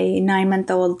my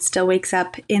 9-month-old still wakes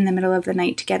up in the middle of the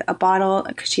night to get a bottle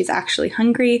because she's actually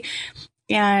hungry.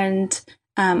 And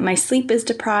my sleep is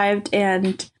deprived,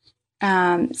 and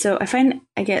so I find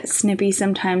I get snippy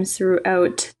sometimes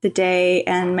throughout the day,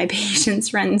 and my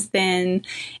patience runs thin,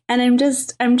 and I'm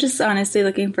just honestly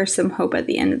looking for some hope at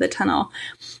the end of the tunnel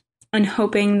and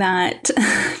hoping that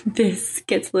this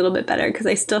gets a little bit better because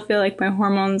I still feel like my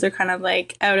hormones are kind of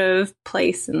like out of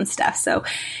place and stuff. So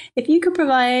if you could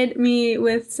provide me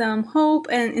with some hope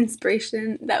and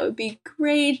inspiration, that would be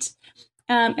great.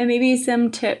 And maybe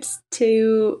some tips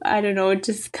to, I don't know,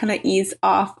 just kind of ease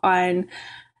off on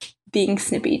being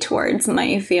snippy towards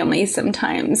my family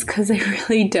sometimes, because I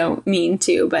really don't mean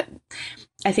to, but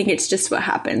I think it's just what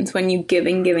happens when you give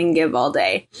and give and give all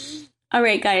day. All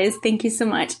right, guys, thank you so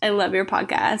much. I love your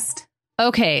podcast.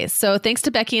 Okay, so thanks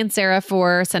to Becky and Sarah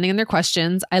for sending in their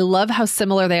questions. I love how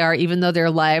similar they are, even though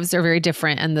their lives are very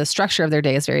different and the structure of their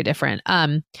day is very different.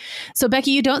 So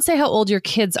Becky, you don't say how old your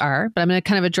kids are, but I'm going to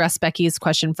kind of address Becky's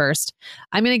question first.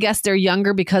 I'm going to guess they're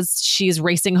younger because she's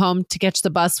racing home to catch the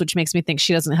bus, which makes me think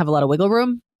she doesn't have a lot of wiggle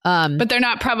room. But they're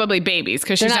not probably babies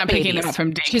because she's not picking them up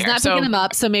from daycare. She's not picking them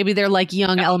up. So maybe they're like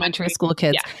young elementary school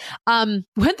kids. Yeah. One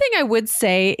thing I would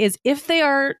say is if they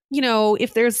are,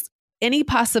 if there's any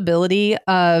possibility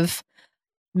of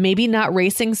maybe not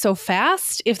racing so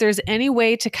fast, if there's any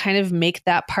way to kind of make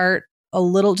that part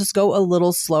just go a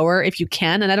little slower if you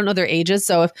can. And I don't know their ages.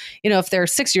 So if they're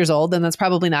 6 years old, then that's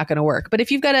probably not going to work. But if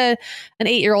you've got an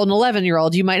 8-year-old and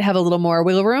 11-year-old, you might have a little more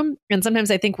wiggle room. And sometimes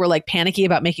I think we're like panicky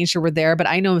about making sure we're there. But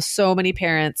I know so many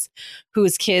parents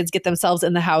whose kids get themselves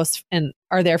in the house and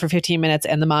are there for 15 minutes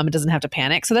and the mom doesn't have to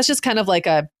panic. So that's just kind of like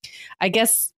I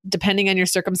guess, depending on your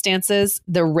circumstances,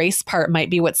 the race part might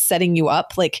be what's setting you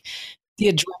up. Like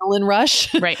the adrenaline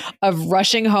rush of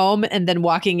rushing home and then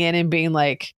walking in and being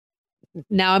like,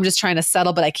 now I'm just trying to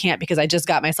settle, but I can't because I just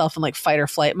got myself in like fight or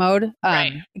flight mode.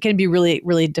 It can be really,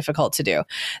 really difficult to do.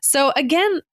 So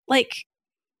again, like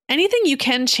anything you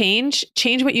can change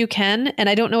what you can. And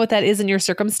I don't know what that is in your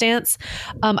circumstance.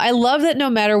 I love that no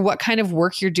matter what kind of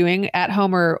work you're doing at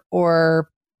home or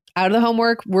out of the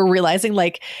homework, we're realizing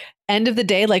like end of the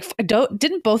day, like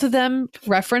didn't both of them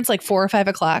reference like 4 or 5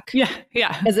 o'clock? Yeah.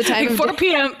 As the time like 4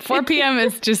 p.m. 4 p.m.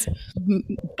 is just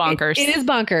bonkers. It is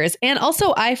bonkers. And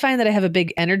also I find that I have a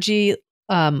big energy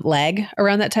lag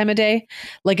around that time of day.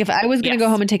 Like if I was going to go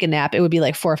home and take a nap, it would be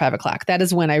like 4 or 5 o'clock. That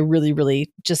is when I really,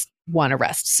 really just want to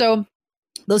rest. So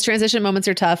those transition moments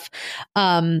are tough.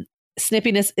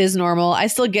 Snippiness is normal. I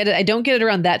still get it. I don't get it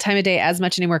around that time of day as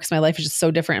much anymore because my life is just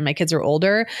so different and my kids are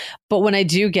older. But when I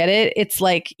do get it, it's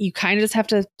like you kind of just have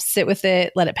to sit with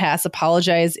it, let it pass,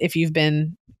 apologize if you've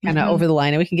been kind of over the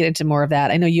line. And we can get into more of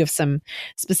that. I know you have some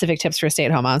specific tips for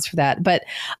stay-at-home moms for that. But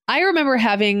I remember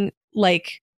having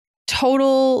like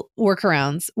total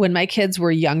workarounds when my kids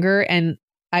were younger and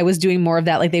I was doing more of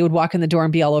that. Like they would walk in the door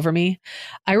and be all over me.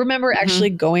 I remember actually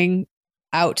going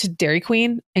out to Dairy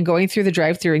Queen and going through the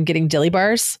drive-thru and getting dilly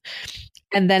bars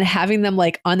and then having them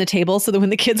like on the table so that when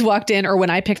the kids walked in or when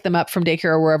I picked them up from daycare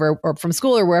or wherever, or from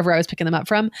school or wherever I was picking them up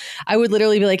from, I would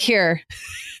literally be like, here,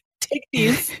 take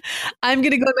these. I'm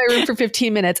going to go to my room for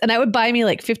 15 minutes. And I would buy me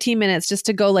like 15 minutes just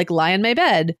to go like lie in my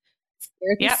bed,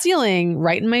 stare at the ceiling,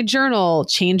 write in my journal,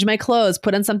 change my clothes,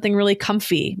 put on something really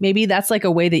comfy. Maybe that's like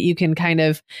a way that you can kind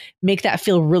of make that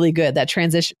feel really good, that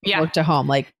transition from work to home.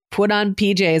 Like put on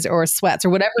PJs or sweats or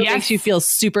whatever makes you feel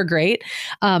super great.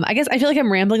 I guess I feel like I'm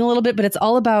rambling a little bit, but it's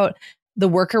all about the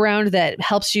workaround that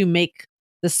helps you make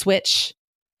the switch.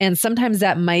 And sometimes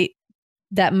that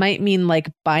might mean like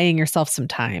buying yourself some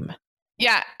time.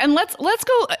 Yeah. And let's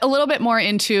go a little bit more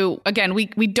into, again, we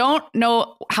don't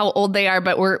know how old they are,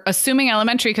 but we're assuming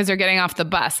elementary because they're getting off the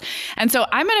bus. And so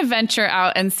I'm going to venture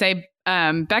out and say,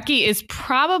 Becky is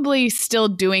probably still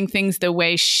doing things the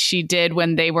way she did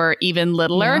when they were even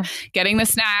littler, getting the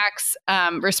snacks,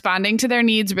 responding to their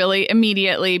needs really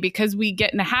immediately, because we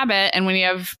get in a habit. And when you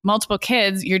have multiple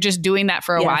kids, you're just doing that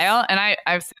for a while. And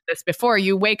I've said this before,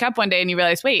 you wake up one day and you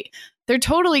realize, wait, they're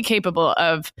totally capable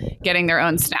of getting their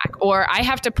own snack. Or I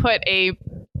have to put a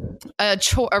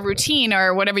routine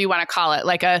or whatever you want to call it,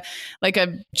 like a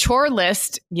chore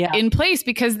list in place,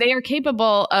 because they are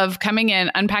capable of coming in,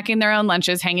 unpacking their own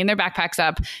lunches, hanging their backpacks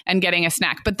up and getting a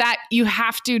snack. But that you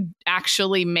have to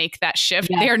actually make that shift.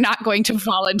 They're not going to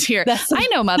volunteer. I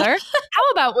know, mother. How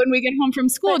about when we get home from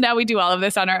school, now we do all of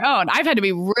this on our own? I've had to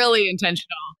be really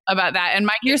intentional about that. And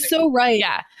you're so right.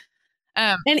 Yeah.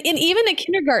 And even a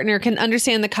kindergartner can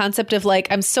understand the concept of like,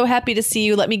 I'm so happy to see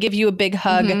you. Let me give you a big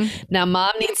hug. Now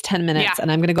mom needs 10 minutes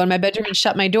and I'm going to go in my bedroom and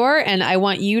shut my door. And I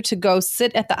want you to go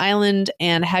sit at the island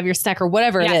and have your snack or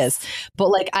whatever it is. But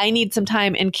like, I need some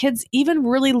time. And kids, even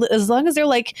really, as long as they're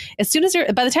like, by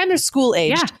the time they're school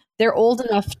aged, they're old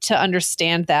enough to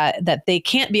understand that they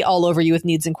can't be all over you with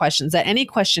needs and questions, that any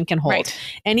question can hold.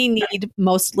 Any need,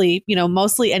 mostly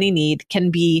any need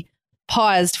can be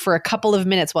paused for a couple of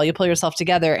minutes while you pull yourself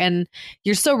together. And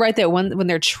you're so right that when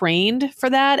they're trained for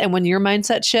that, and when your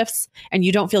mindset shifts and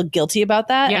you don't feel guilty about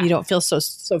that and you don't feel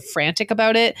so frantic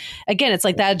about it, again, it's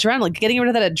like that adrenaline, getting rid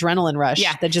of that adrenaline rush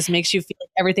that just makes you feel like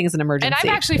everything is an emergency. And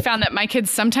I've actually found that my kids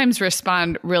sometimes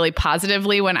respond really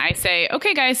positively when I say,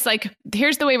 okay, guys, like,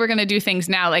 here's the way we're going to do things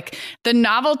now. Like the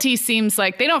novelty seems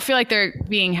like they don't feel like they're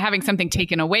having something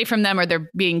taken away from them or they're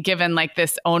being given like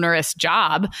this onerous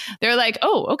job. They're like,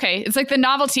 oh, okay. It's like the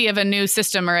novelty of a new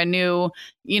system or a new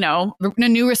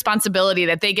responsibility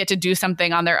that they get to do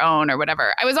something on their own or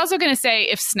whatever. I was also going to say,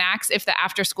 if the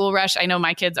after school rush, I know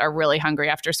my kids are really hungry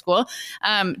after school.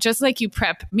 Just like you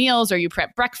prep meals or you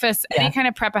prep breakfast, any kind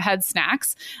of prep ahead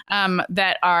snacks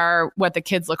that are what the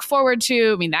kids look forward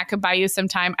to. I mean, that could buy you some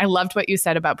time. I loved what you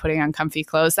said about putting on comfy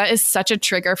clothes. That is such a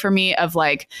trigger for me of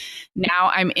like,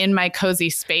 now I'm in my cozy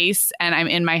space and I'm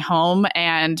in my home,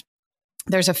 and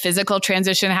there's a physical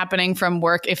transition happening from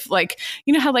work. If like,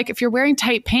 you know how like if you're wearing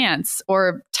tight pants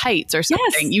or tights or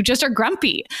something, you just are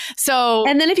grumpy. So,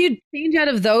 and then if you change out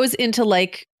of those into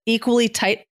like equally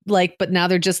tight, like, but now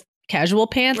they're just casual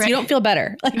pants, you don't feel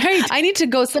better. Like I need to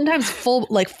go sometimes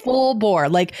full bore,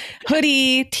 like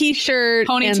hoodie, t-shirt,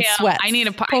 ponytail, and sweats. I need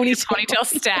a ponytail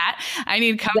stat. I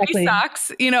need comfy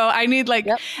socks. I need like,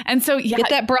 and so get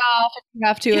that bra off if you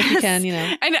have to, if you can,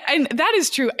 And that is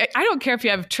true. I don't care if you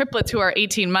have triplets who are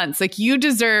 18 months, like you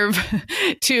deserve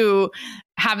to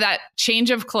have that change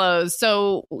of clothes.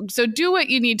 So do what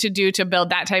you need to do to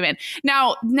build that time in.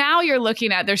 Now you're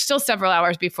looking at, there's still several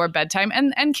hours before bedtime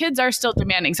and kids are still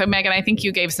demanding. So Megan, I think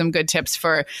you gave some good tips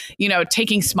for,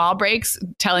 taking small breaks,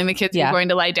 telling the kids you're going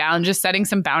to lie down, just setting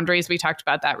some boundaries. We talked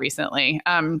about that recently.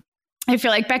 I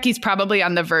feel like Becky's probably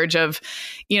on the verge of,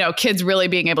 kids really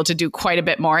being able to do quite a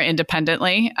bit more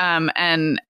independently.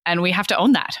 And And we have to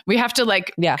own that. We have to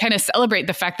kind of celebrate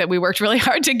the fact that we worked really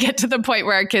hard to get to the point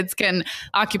where our kids can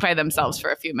occupy themselves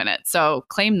for a few minutes. So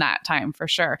claim that time for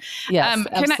sure. Yes,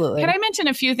 absolutely. Can I mention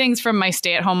a few things from my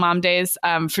stay-at-home mom days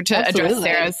to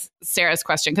address Sarah's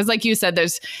question? Because like you said,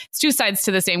 it's two sides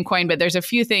to the same coin, but there's a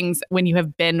few things when you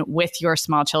have been with your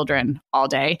small children all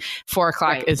day. 4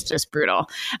 o'clock is just brutal.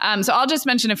 So I'll just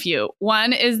mention a few.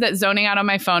 One is that zoning out on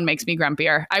my phone makes me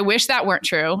grumpier. I wish that weren't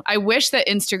true. I wish that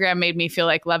Instagram made me feel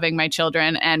like loving my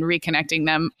children and reconnecting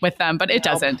them with them, but it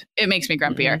doesn't. It makes me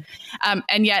grumpier.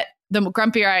 And yet the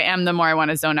grumpier I am, the more I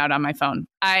want to zone out on my phone.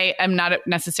 I am not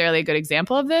necessarily a good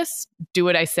example of this. Do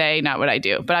what I say, not what I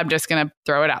do, but I'm just going to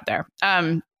throw it out there.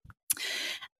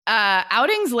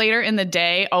 Outings later in the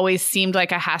day always seemed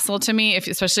like a hassle to me,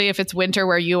 especially if it's winter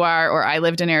where you are, or I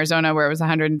lived in Arizona where it was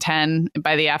 110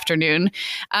 by the afternoon.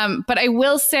 But I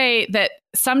will say that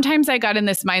sometimes I got in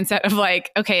this mindset of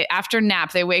like, okay, after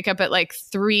nap, they wake up at like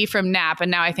 3 from nap. And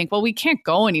now I think, well, we can't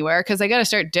go anywhere because I got to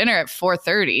start dinner at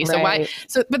 4:30. Right.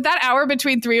 But that hour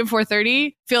between 3 and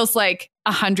 4:30 feels like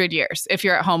 100 years if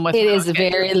you're at home with it is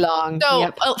very long.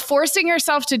 So forcing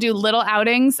yourself to do little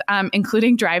outings,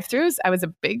 including drive-throughs, I was a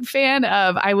big fan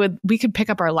of. We could pick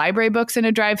up our library books in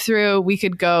a drive-through. We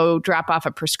could go drop off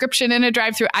a prescription in a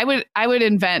drive-through. I would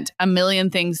invent a million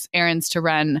things, errands to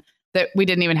run that we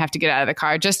didn't even have to get out of the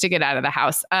car just to get out of the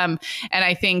house. And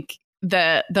I think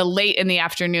the late in the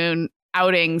afternoon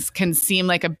outings can seem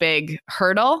like a big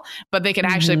hurdle, but they can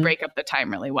actually break up the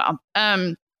time really well.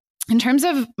 In terms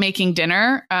of making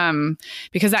dinner,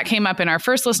 because that came up in our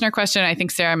first listener question, I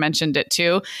think Sarah mentioned it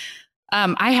too.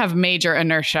 I have major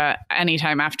inertia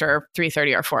anytime after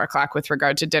 3:30 or 4 o'clock with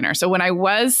regard to dinner. So when I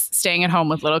was staying at home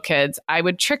with little kids, I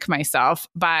would trick myself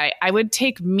I would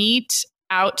take meat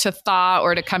out to thaw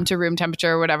or to come to room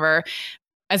temperature or whatever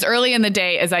as early in the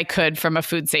day as I could from a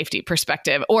food safety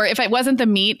perspective. Or if it wasn't the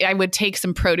meat, I would take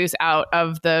some produce out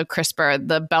of the crisper,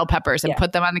 the bell peppers, and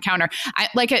put them on the counter.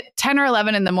 Like at 10 or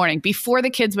 11 in the morning before the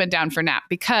kids went down for nap,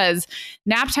 because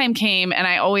nap time came and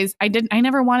I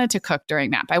never wanted to cook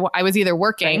during nap. I was either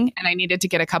working and I needed to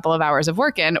get a couple of hours of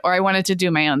work in, or I wanted to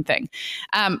do my own thing.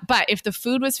 But if the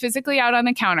food was physically out on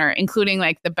the counter, including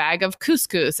like the bag of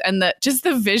couscous and just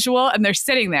the visual, and they're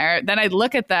sitting there, then I'd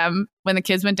look at them when the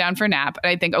kids went down for nap, and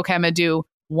I think, okay, I'm going to do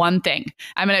one thing.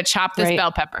 I'm going to chop this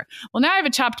bell pepper. Well, now I have a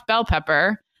chopped bell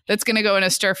pepper that's going to go in a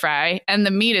stir fry, and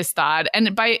the meat is thawed.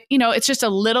 And it's just a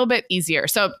little bit easier.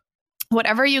 So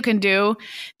whatever you can do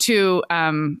to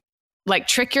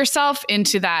trick yourself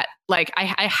into that, like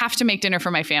I have to make dinner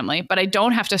for my family, but I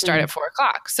don't have to start at 4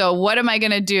 o'clock. So what am I going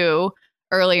to do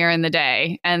earlier in the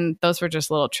day? And those were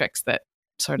just little tricks that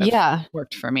sort of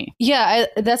worked for me. Yeah,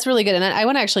 that's really good. And I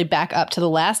want to actually back up to the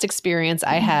last experience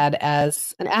I had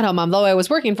as an at-home mom. Though I was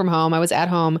working from home, I was at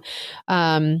home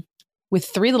with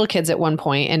 3 little kids at one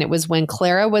point, and it was when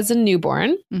Clara was a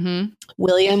newborn.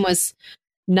 William was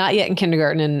not yet in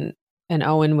kindergarten, and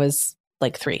Owen was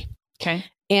like 3. Okay.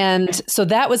 And so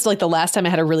that was like the last time I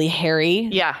had a really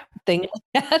hairy thing.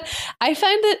 I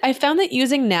found that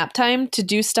using nap time to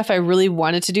do stuff I really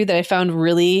wanted to do that I found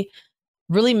really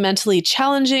mentally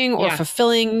challenging or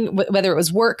fulfilling, whether it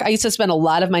was work. I used to spend a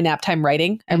lot of my nap time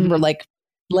writing. I remember like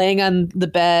laying on the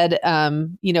bed,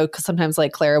 because sometimes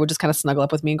like Clara would just kind of snuggle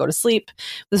up with me and go to sleep.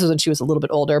 This was when she was a little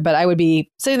bit older, but I would be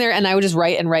sitting there and I would just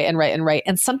write and write and write and write.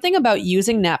 And something about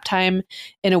using nap time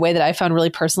in a way that I found really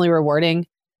personally rewarding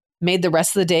made the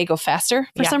rest of the day go faster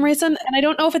for some reason. And I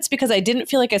don't know if it's because I didn't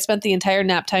feel like I spent the entire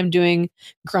nap time doing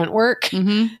grunt work.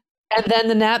 And then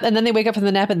the nap, and then they wake up from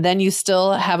the nap, and then you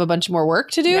still have a bunch more work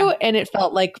to do. Yeah. And it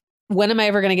felt like, when am I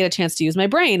ever going to get a chance to use my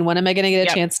brain? When am I going to get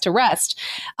a chance to rest?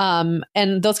 And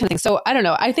those kind of things. So I don't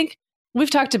know. I think we've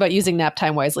talked about using nap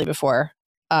time wisely before.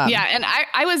 And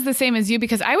I was the same as you,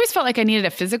 because I always felt like I needed a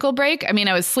physical break. I mean,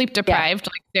 I was sleep deprived,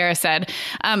 like Sarah said,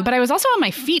 but I was also on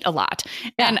my feet a lot.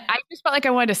 And I just felt like I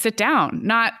wanted to sit down,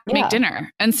 not make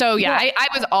dinner. And so, I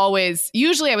was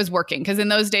usually I was working, because in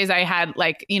those days I had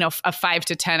like, a 5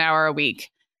 to 10 hour a week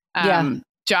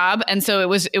job. And so it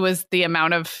was the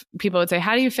amount of people would say,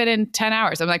 how do you fit in 10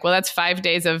 hours? I'm like, well, that's 5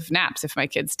 days of naps if my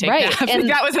kids take naps. And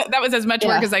that was as much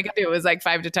work as I could do. It was like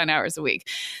 5 to 10 hours a week.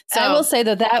 So I will say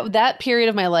that period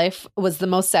of my life was the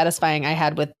most satisfying I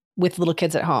had with little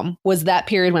kids at home, was that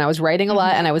period when I was writing a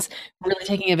lot and I was really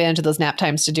taking advantage of those nap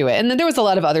times to do it. And then there was a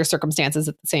lot of other circumstances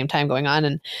at the same time going on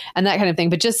and that kind of thing.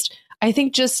 But I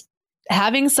think just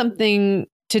having something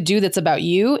to do that's about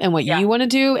you and what you want to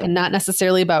do, and not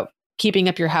necessarily about keeping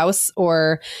up your house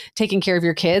or taking care of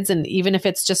your kids. And even if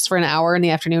it's just for an hour in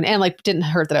the afternoon, and like, didn't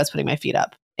hurt that I was putting my feet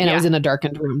up and I was in a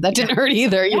darkened room. That didn't hurt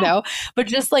either, but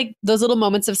just like those little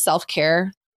moments of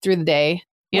self-care through the day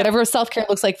whatever self-care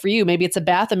looks like for you. Maybe it's a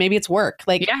bath and maybe it's work.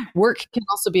 Like work can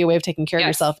also be a way of taking care of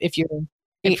yourself if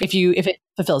it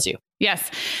fulfills you.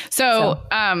 Yes. So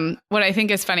what I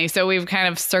think is funny, so we've kind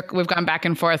of we've gone back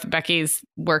and forth. Becky's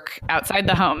work outside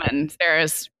the home and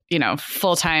Sarah's,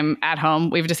 full-time at home.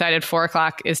 We've decided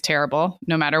 4:00 is terrible,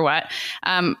 no matter what.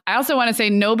 I also want to say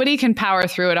nobody can power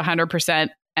through at 100%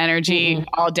 energy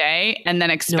all day and then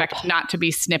expect not to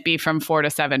be snippy from 4 to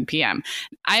 7 p.m.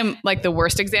 I'm like the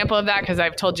worst example of that because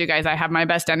I've told you guys I have my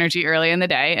best energy early in the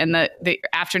day and the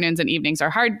afternoons and evenings are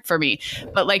hard for me.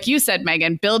 But like you said,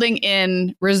 Megan, building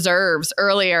in reserves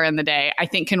earlier in the day, I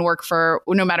think can work for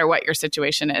no matter what your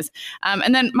situation is.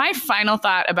 And then my final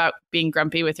thought about being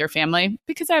grumpy with your family,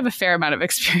 because I have a fair amount of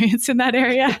experience in that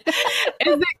area,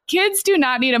 is that kids do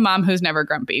not need a mom who's never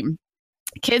grumpy.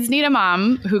 Kids need a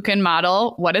mom who can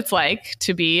model what it's like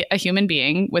to be a human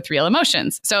being with real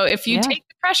emotions. So if you take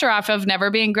the pressure off of never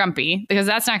being grumpy, because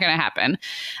that's not going to happen,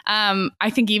 I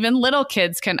think even little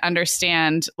kids can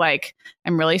understand, like,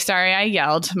 I'm really sorry I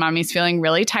yelled. Mommy's feeling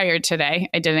really tired today.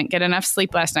 I didn't get enough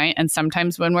sleep last night. And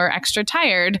sometimes when we're extra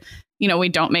tired, we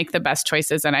don't make the best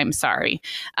choices and I'm sorry.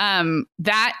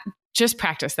 That just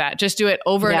practice that. Just do it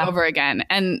over and over again.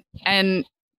 And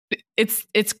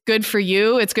it's good for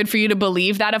you. It's good for you to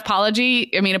believe that apology.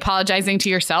 I mean, apologizing to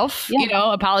yourself,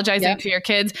 apologizing to your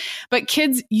kids. But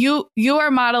kids, you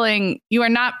are modeling, you are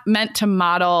not meant to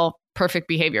model perfect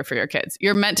behavior for your kids.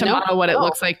 You're meant to model what it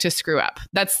looks like to screw up.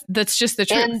 That's just the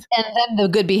truth. And then the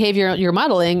good behavior you're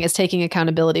modeling is taking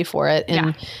accountability for it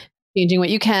and changing what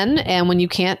you can. And when you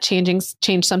can't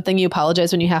change something, you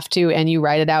apologize when you have to, and you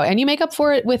write it out and you make up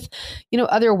for it with,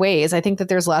 other ways. I think that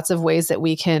there's lots of ways that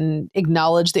we can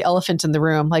acknowledge the elephant in the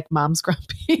room, like mom's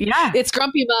grumpy. Yeah. It's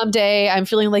grumpy mom day. I'm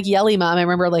feeling like yelly mom. I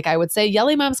remember I would say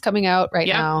yelly mom's coming out right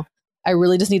now. I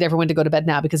really just need everyone to go to bed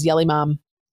now because yelly mom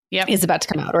is about to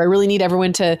come out, or I really need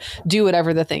everyone to do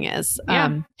whatever the thing is.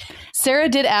 Sarah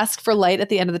did ask for light at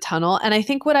the end of the tunnel. And I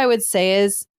think what I would say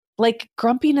is, like,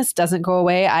 grumpiness doesn't go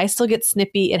away. I still get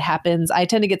snippy. It happens. I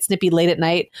tend to get snippy late at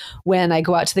night when I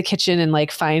go out to the kitchen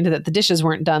and find that the dishes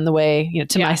weren't done the way,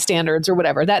 to my standards or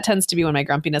whatever. That tends to be when my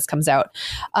grumpiness comes out.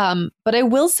 But I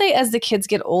will say, as the kids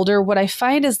get older, what I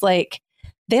find is they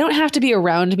don't have to be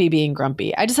around me being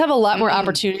grumpy. I just have a lot more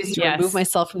opportunities to remove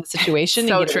myself from the situation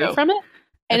and get away from it.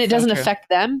 And it doesn't affect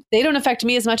them. They don't affect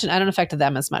me as much and I don't affect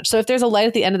them as much. So if there's a light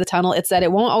at the end of the tunnel, it's that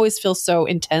it won't always feel so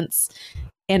intense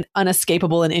and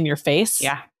unescapable and in your face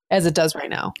as it does right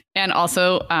now. And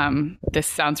also, this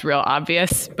sounds real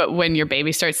obvious, but when your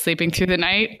baby starts sleeping through the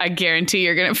night, I guarantee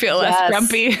you're going to feel less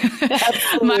grumpy.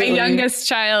 My youngest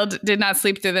child did not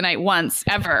sleep through the night once,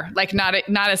 ever. Like not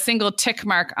a single tick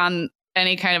mark on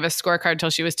any kind of a scorecard till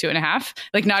she was 2.5,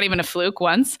 like not even a fluke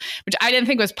once, which I didn't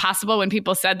think was possible. When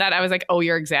people said that, I was like, oh,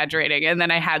 you're exaggerating. And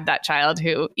then I had that child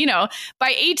who,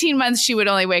 by 18 months, she would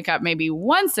only wake up maybe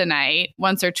once a night,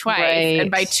 once or twice. Right.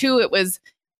 And by 2, it was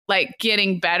like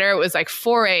getting better. It was like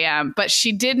 4 a.m., but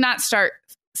she did not start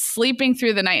sleeping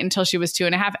through the night until she was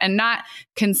 2.5 and not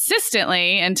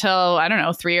consistently until,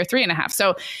 3 or 3.5.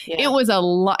 So it was a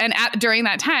lot. And during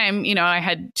that time, I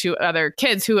had 2 other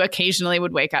kids who occasionally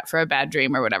would wake up for a bad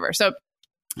dream or whatever. So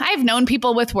I've known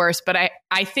people with worse, but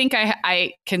I think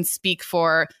I can speak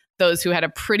for those who had a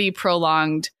pretty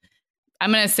prolonged,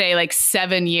 I'm going to say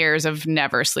 7 years of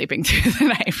never sleeping through the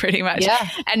night, pretty much. Yeah.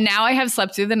 And now I have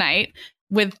slept through the night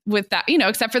with that,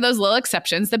 except for those little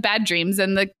exceptions, the bad dreams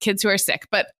and the kids who are sick,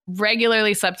 but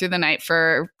regularly slept through the night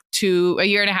for a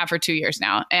year and a half or 2 years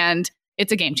now. And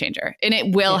it's a game changer and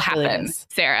it will happen, really,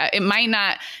 Sarah. It might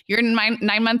not, your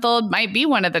 9-month-old might be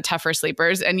one of the tougher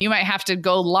sleepers and you might have to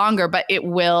go longer, but it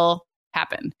will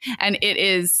happen. And it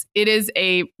is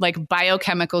a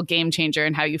biochemical game changer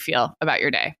in how you feel about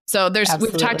your day. So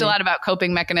we've talked a lot about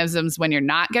coping mechanisms when you're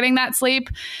not getting that sleep,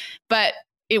 but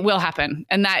it will happen.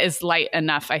 And that is light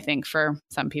enough, I think, for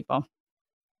some people.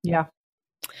 Yeah.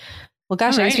 Well,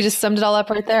 gosh, I guess you just summed it all up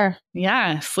right there.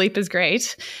 Yeah. Sleep is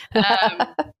great.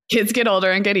 Kids get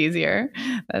older and get easier.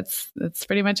 That's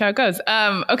pretty much how it goes.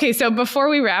 Okay. So before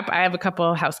we wrap, I have a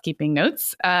couple housekeeping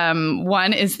notes.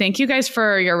 One is thank you guys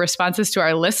for your responses to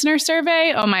our listener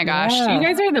survey. Oh my gosh. Yeah. You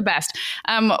guys are the best.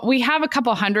 We have a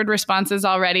couple hundred responses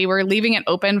already. We're leaving it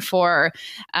open for,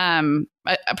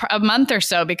 a month or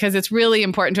so, because it's really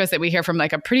important to us that we hear from a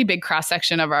pretty big cross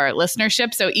section of our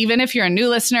listenership. So even if you're a new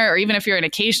listener or even if you're an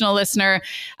occasional listener,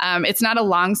 it's not a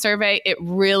long survey. It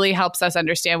really helps us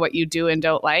understand what you do and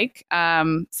don't like.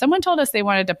 Someone told us they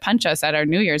wanted to punch us at our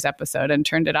New Year's episode and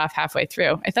turned it off halfway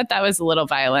through. I thought that was a little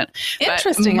violent.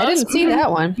 Interesting. I didn't see that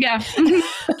one. Yeah.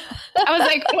 I was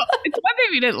like, well, it's one thing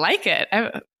if you didn't like it.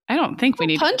 I don't think we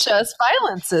need punch us.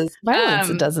 Violence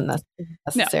doesn't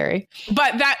necessary. No.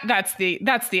 But that's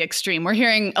the extreme. We're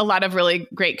hearing a lot of really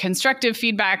great constructive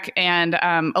feedback and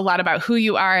a lot about who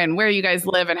you are and where you guys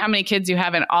live and how many kids you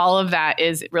have. And all of that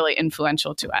is really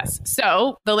influential to us.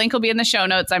 So the link will be in the show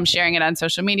notes. I'm sharing it on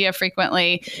social media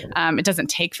frequently. It doesn't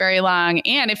take very long.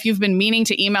 And if you've been meaning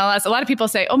to email us, a lot of people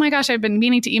say, oh my gosh, I've been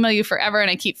meaning to email you forever and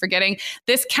I keep forgetting.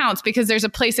 This counts because there's a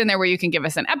place in there where you can give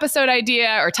us an episode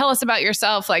idea or tell us about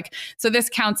yourself. So this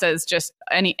counts as just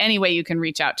any way you can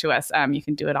reach out to us. You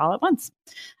can do it all at once.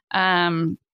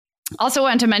 Also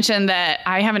wanted to mention that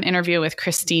I have an interview with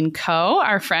Christine Coe,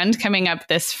 our friend, coming up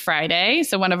this Friday.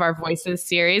 So one of our Voices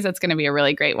series, that's going to be a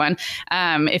really great one.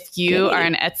 If you are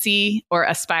an Etsy or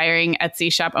aspiring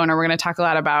Etsy shop owner, we're going to talk a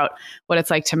lot about what it's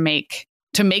like to make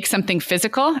something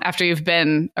physical after you've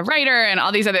been a writer and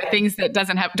all these other things that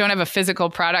don't have a physical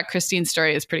product. Christine's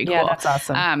story is pretty cool. Yeah, that's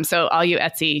awesome. So all you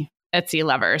Etsy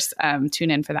lovers, tune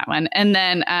in for that one. And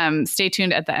then stay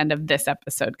tuned at the end of this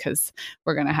episode because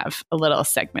we're going to have a little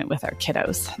segment with our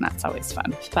kiddos. And that's always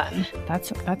fun.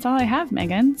 That's all I have,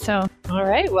 Megan. So, all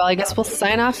right. Well, I guess we'll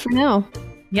sign off for now.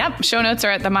 Yep. Show notes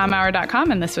are at themomhour.com.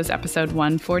 And this was episode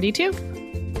 142.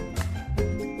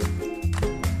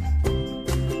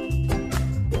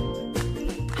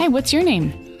 Hi, what's your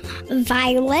name?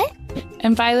 Violet.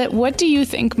 And Violet, what do you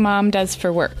think Mom does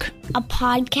for work? A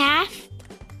podcast.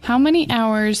 How many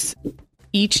hours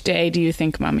each day do you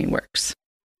think Mommy works?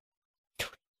 You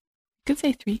could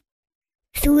say 3.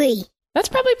 3. That's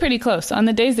probably pretty close. On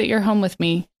the days that you're home with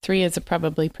me, 3 is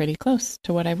probably pretty close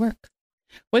to what I work.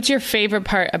 What's your favorite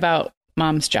part about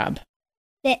Mom's job?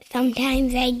 That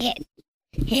sometimes I get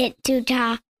hit to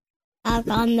talk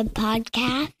on the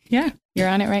podcast. Yeah, you're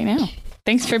on it right now.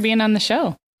 Thanks for being on the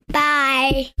show.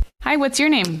 Bye. Hi, what's your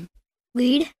name?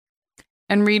 Reed.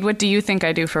 And Reed, what do you think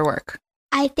I do for work?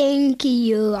 I think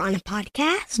you're on a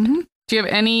podcast. Mm-hmm. Do you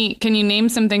have can you name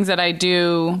some things that I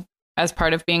do as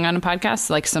part of being on a podcast,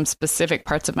 like some specific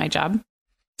parts of my job?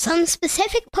 Some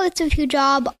specific parts of your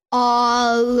job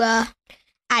are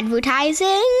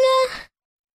advertising,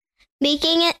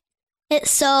 making it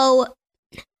so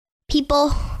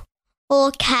people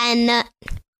can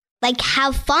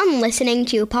have fun listening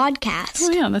to your podcast.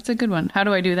 Oh yeah, that's a good one. How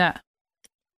do I do that?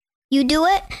 You do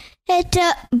it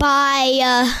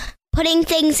by putting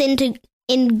things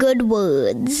in good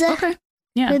words. Okay.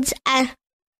 Yeah. Words,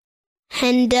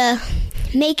 and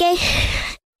making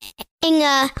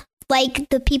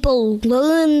the people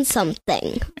learn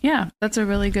something. Yeah, that's a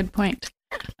really good point.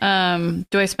 Do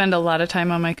I spend a lot of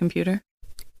time on my computer?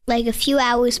 Like a few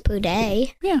hours per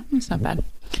day. Yeah, that's not bad.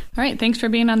 All right, thanks for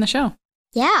being on the show.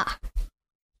 Yeah.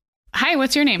 Hi,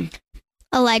 what's your name?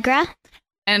 Allegra.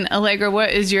 And Allegra,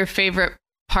 what is your favorite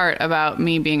part about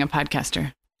me being a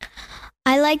podcaster?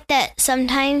 I like that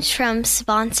sometimes from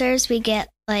sponsors we get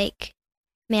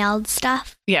mailed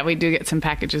stuff. Yeah, we do get some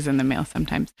packages in the mail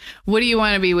sometimes. What do you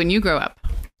want to be when you grow up?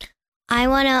 I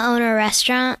want to own a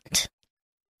restaurant.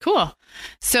 Cool.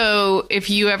 So if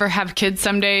you ever have kids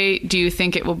someday, do you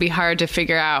think it will be hard to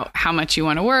figure out how much you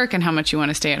want to work and how much you want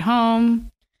to stay at home?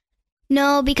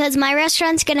 No, because my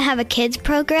restaurant's going to have a kids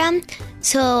program,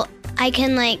 so I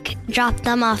can drop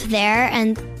them off there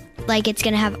and it's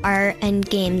going to have art and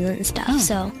games and stuff. Oh.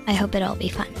 So I hope it'll be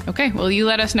fun. Okay. Well, you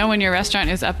let us know when your restaurant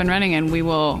is up and running and we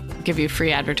will give you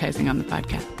free advertising on the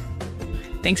podcast.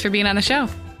 Thanks for being on the show.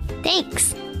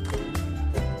 Thanks.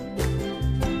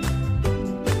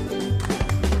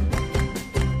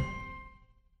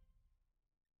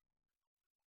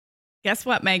 Guess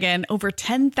what, Megan? Over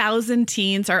 10,000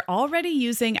 teens are already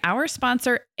using our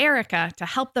sponsor, Erica, to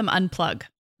help them unplug.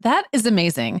 That is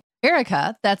amazing.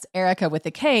 Erica, that's Erica with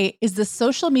a K, is the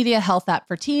social media health app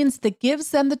for teens that gives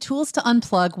them the tools to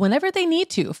unplug whenever they need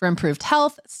to for improved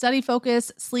health, study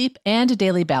focus, sleep, and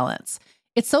daily balance.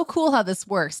 It's so cool how this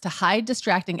works to hide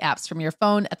distracting apps from your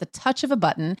phone at the touch of a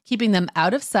button, keeping them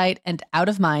out of sight and out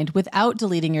of mind without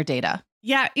deleting your data.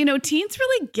 Yeah, teens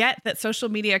really get that social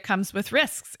media comes with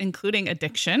risks, including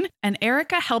addiction, and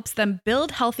Erica helps them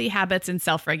build healthy habits and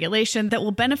self-regulation that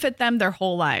will benefit them their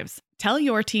whole lives. Tell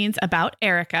your teens about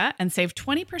Erica and save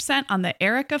 20% on the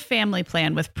Erica family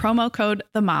plan with promo code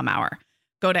TheMomHour.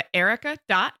 Go to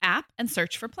erica.app and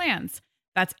search for plans.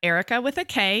 That's Erica with a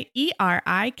K,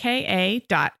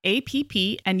 ERIKA.app,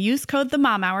 and use code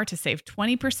TheMomHour to save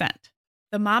 20%.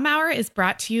 The Mom Hour is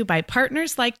brought to you by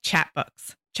partners like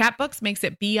Chatbooks. Chatbooks makes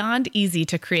it beyond easy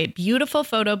to create beautiful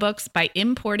photo books by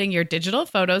importing your digital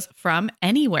photos from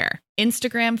anywhere.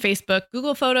 Instagram, Facebook,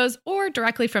 Google Photos, or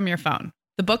directly from your phone.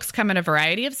 The The books come in a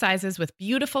variety of sizes with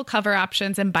beautiful cover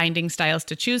options and binding styles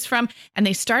to choose from, and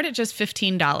they start at just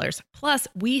 $15. Plus,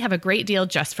 we have a great deal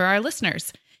just for our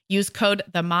listeners. Use code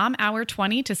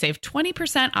TheMomHour20 to save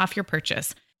 20% off your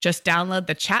purchase. Just download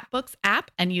the Chatbooks app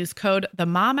and use code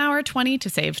TheMomHour20 to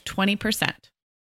save 20%.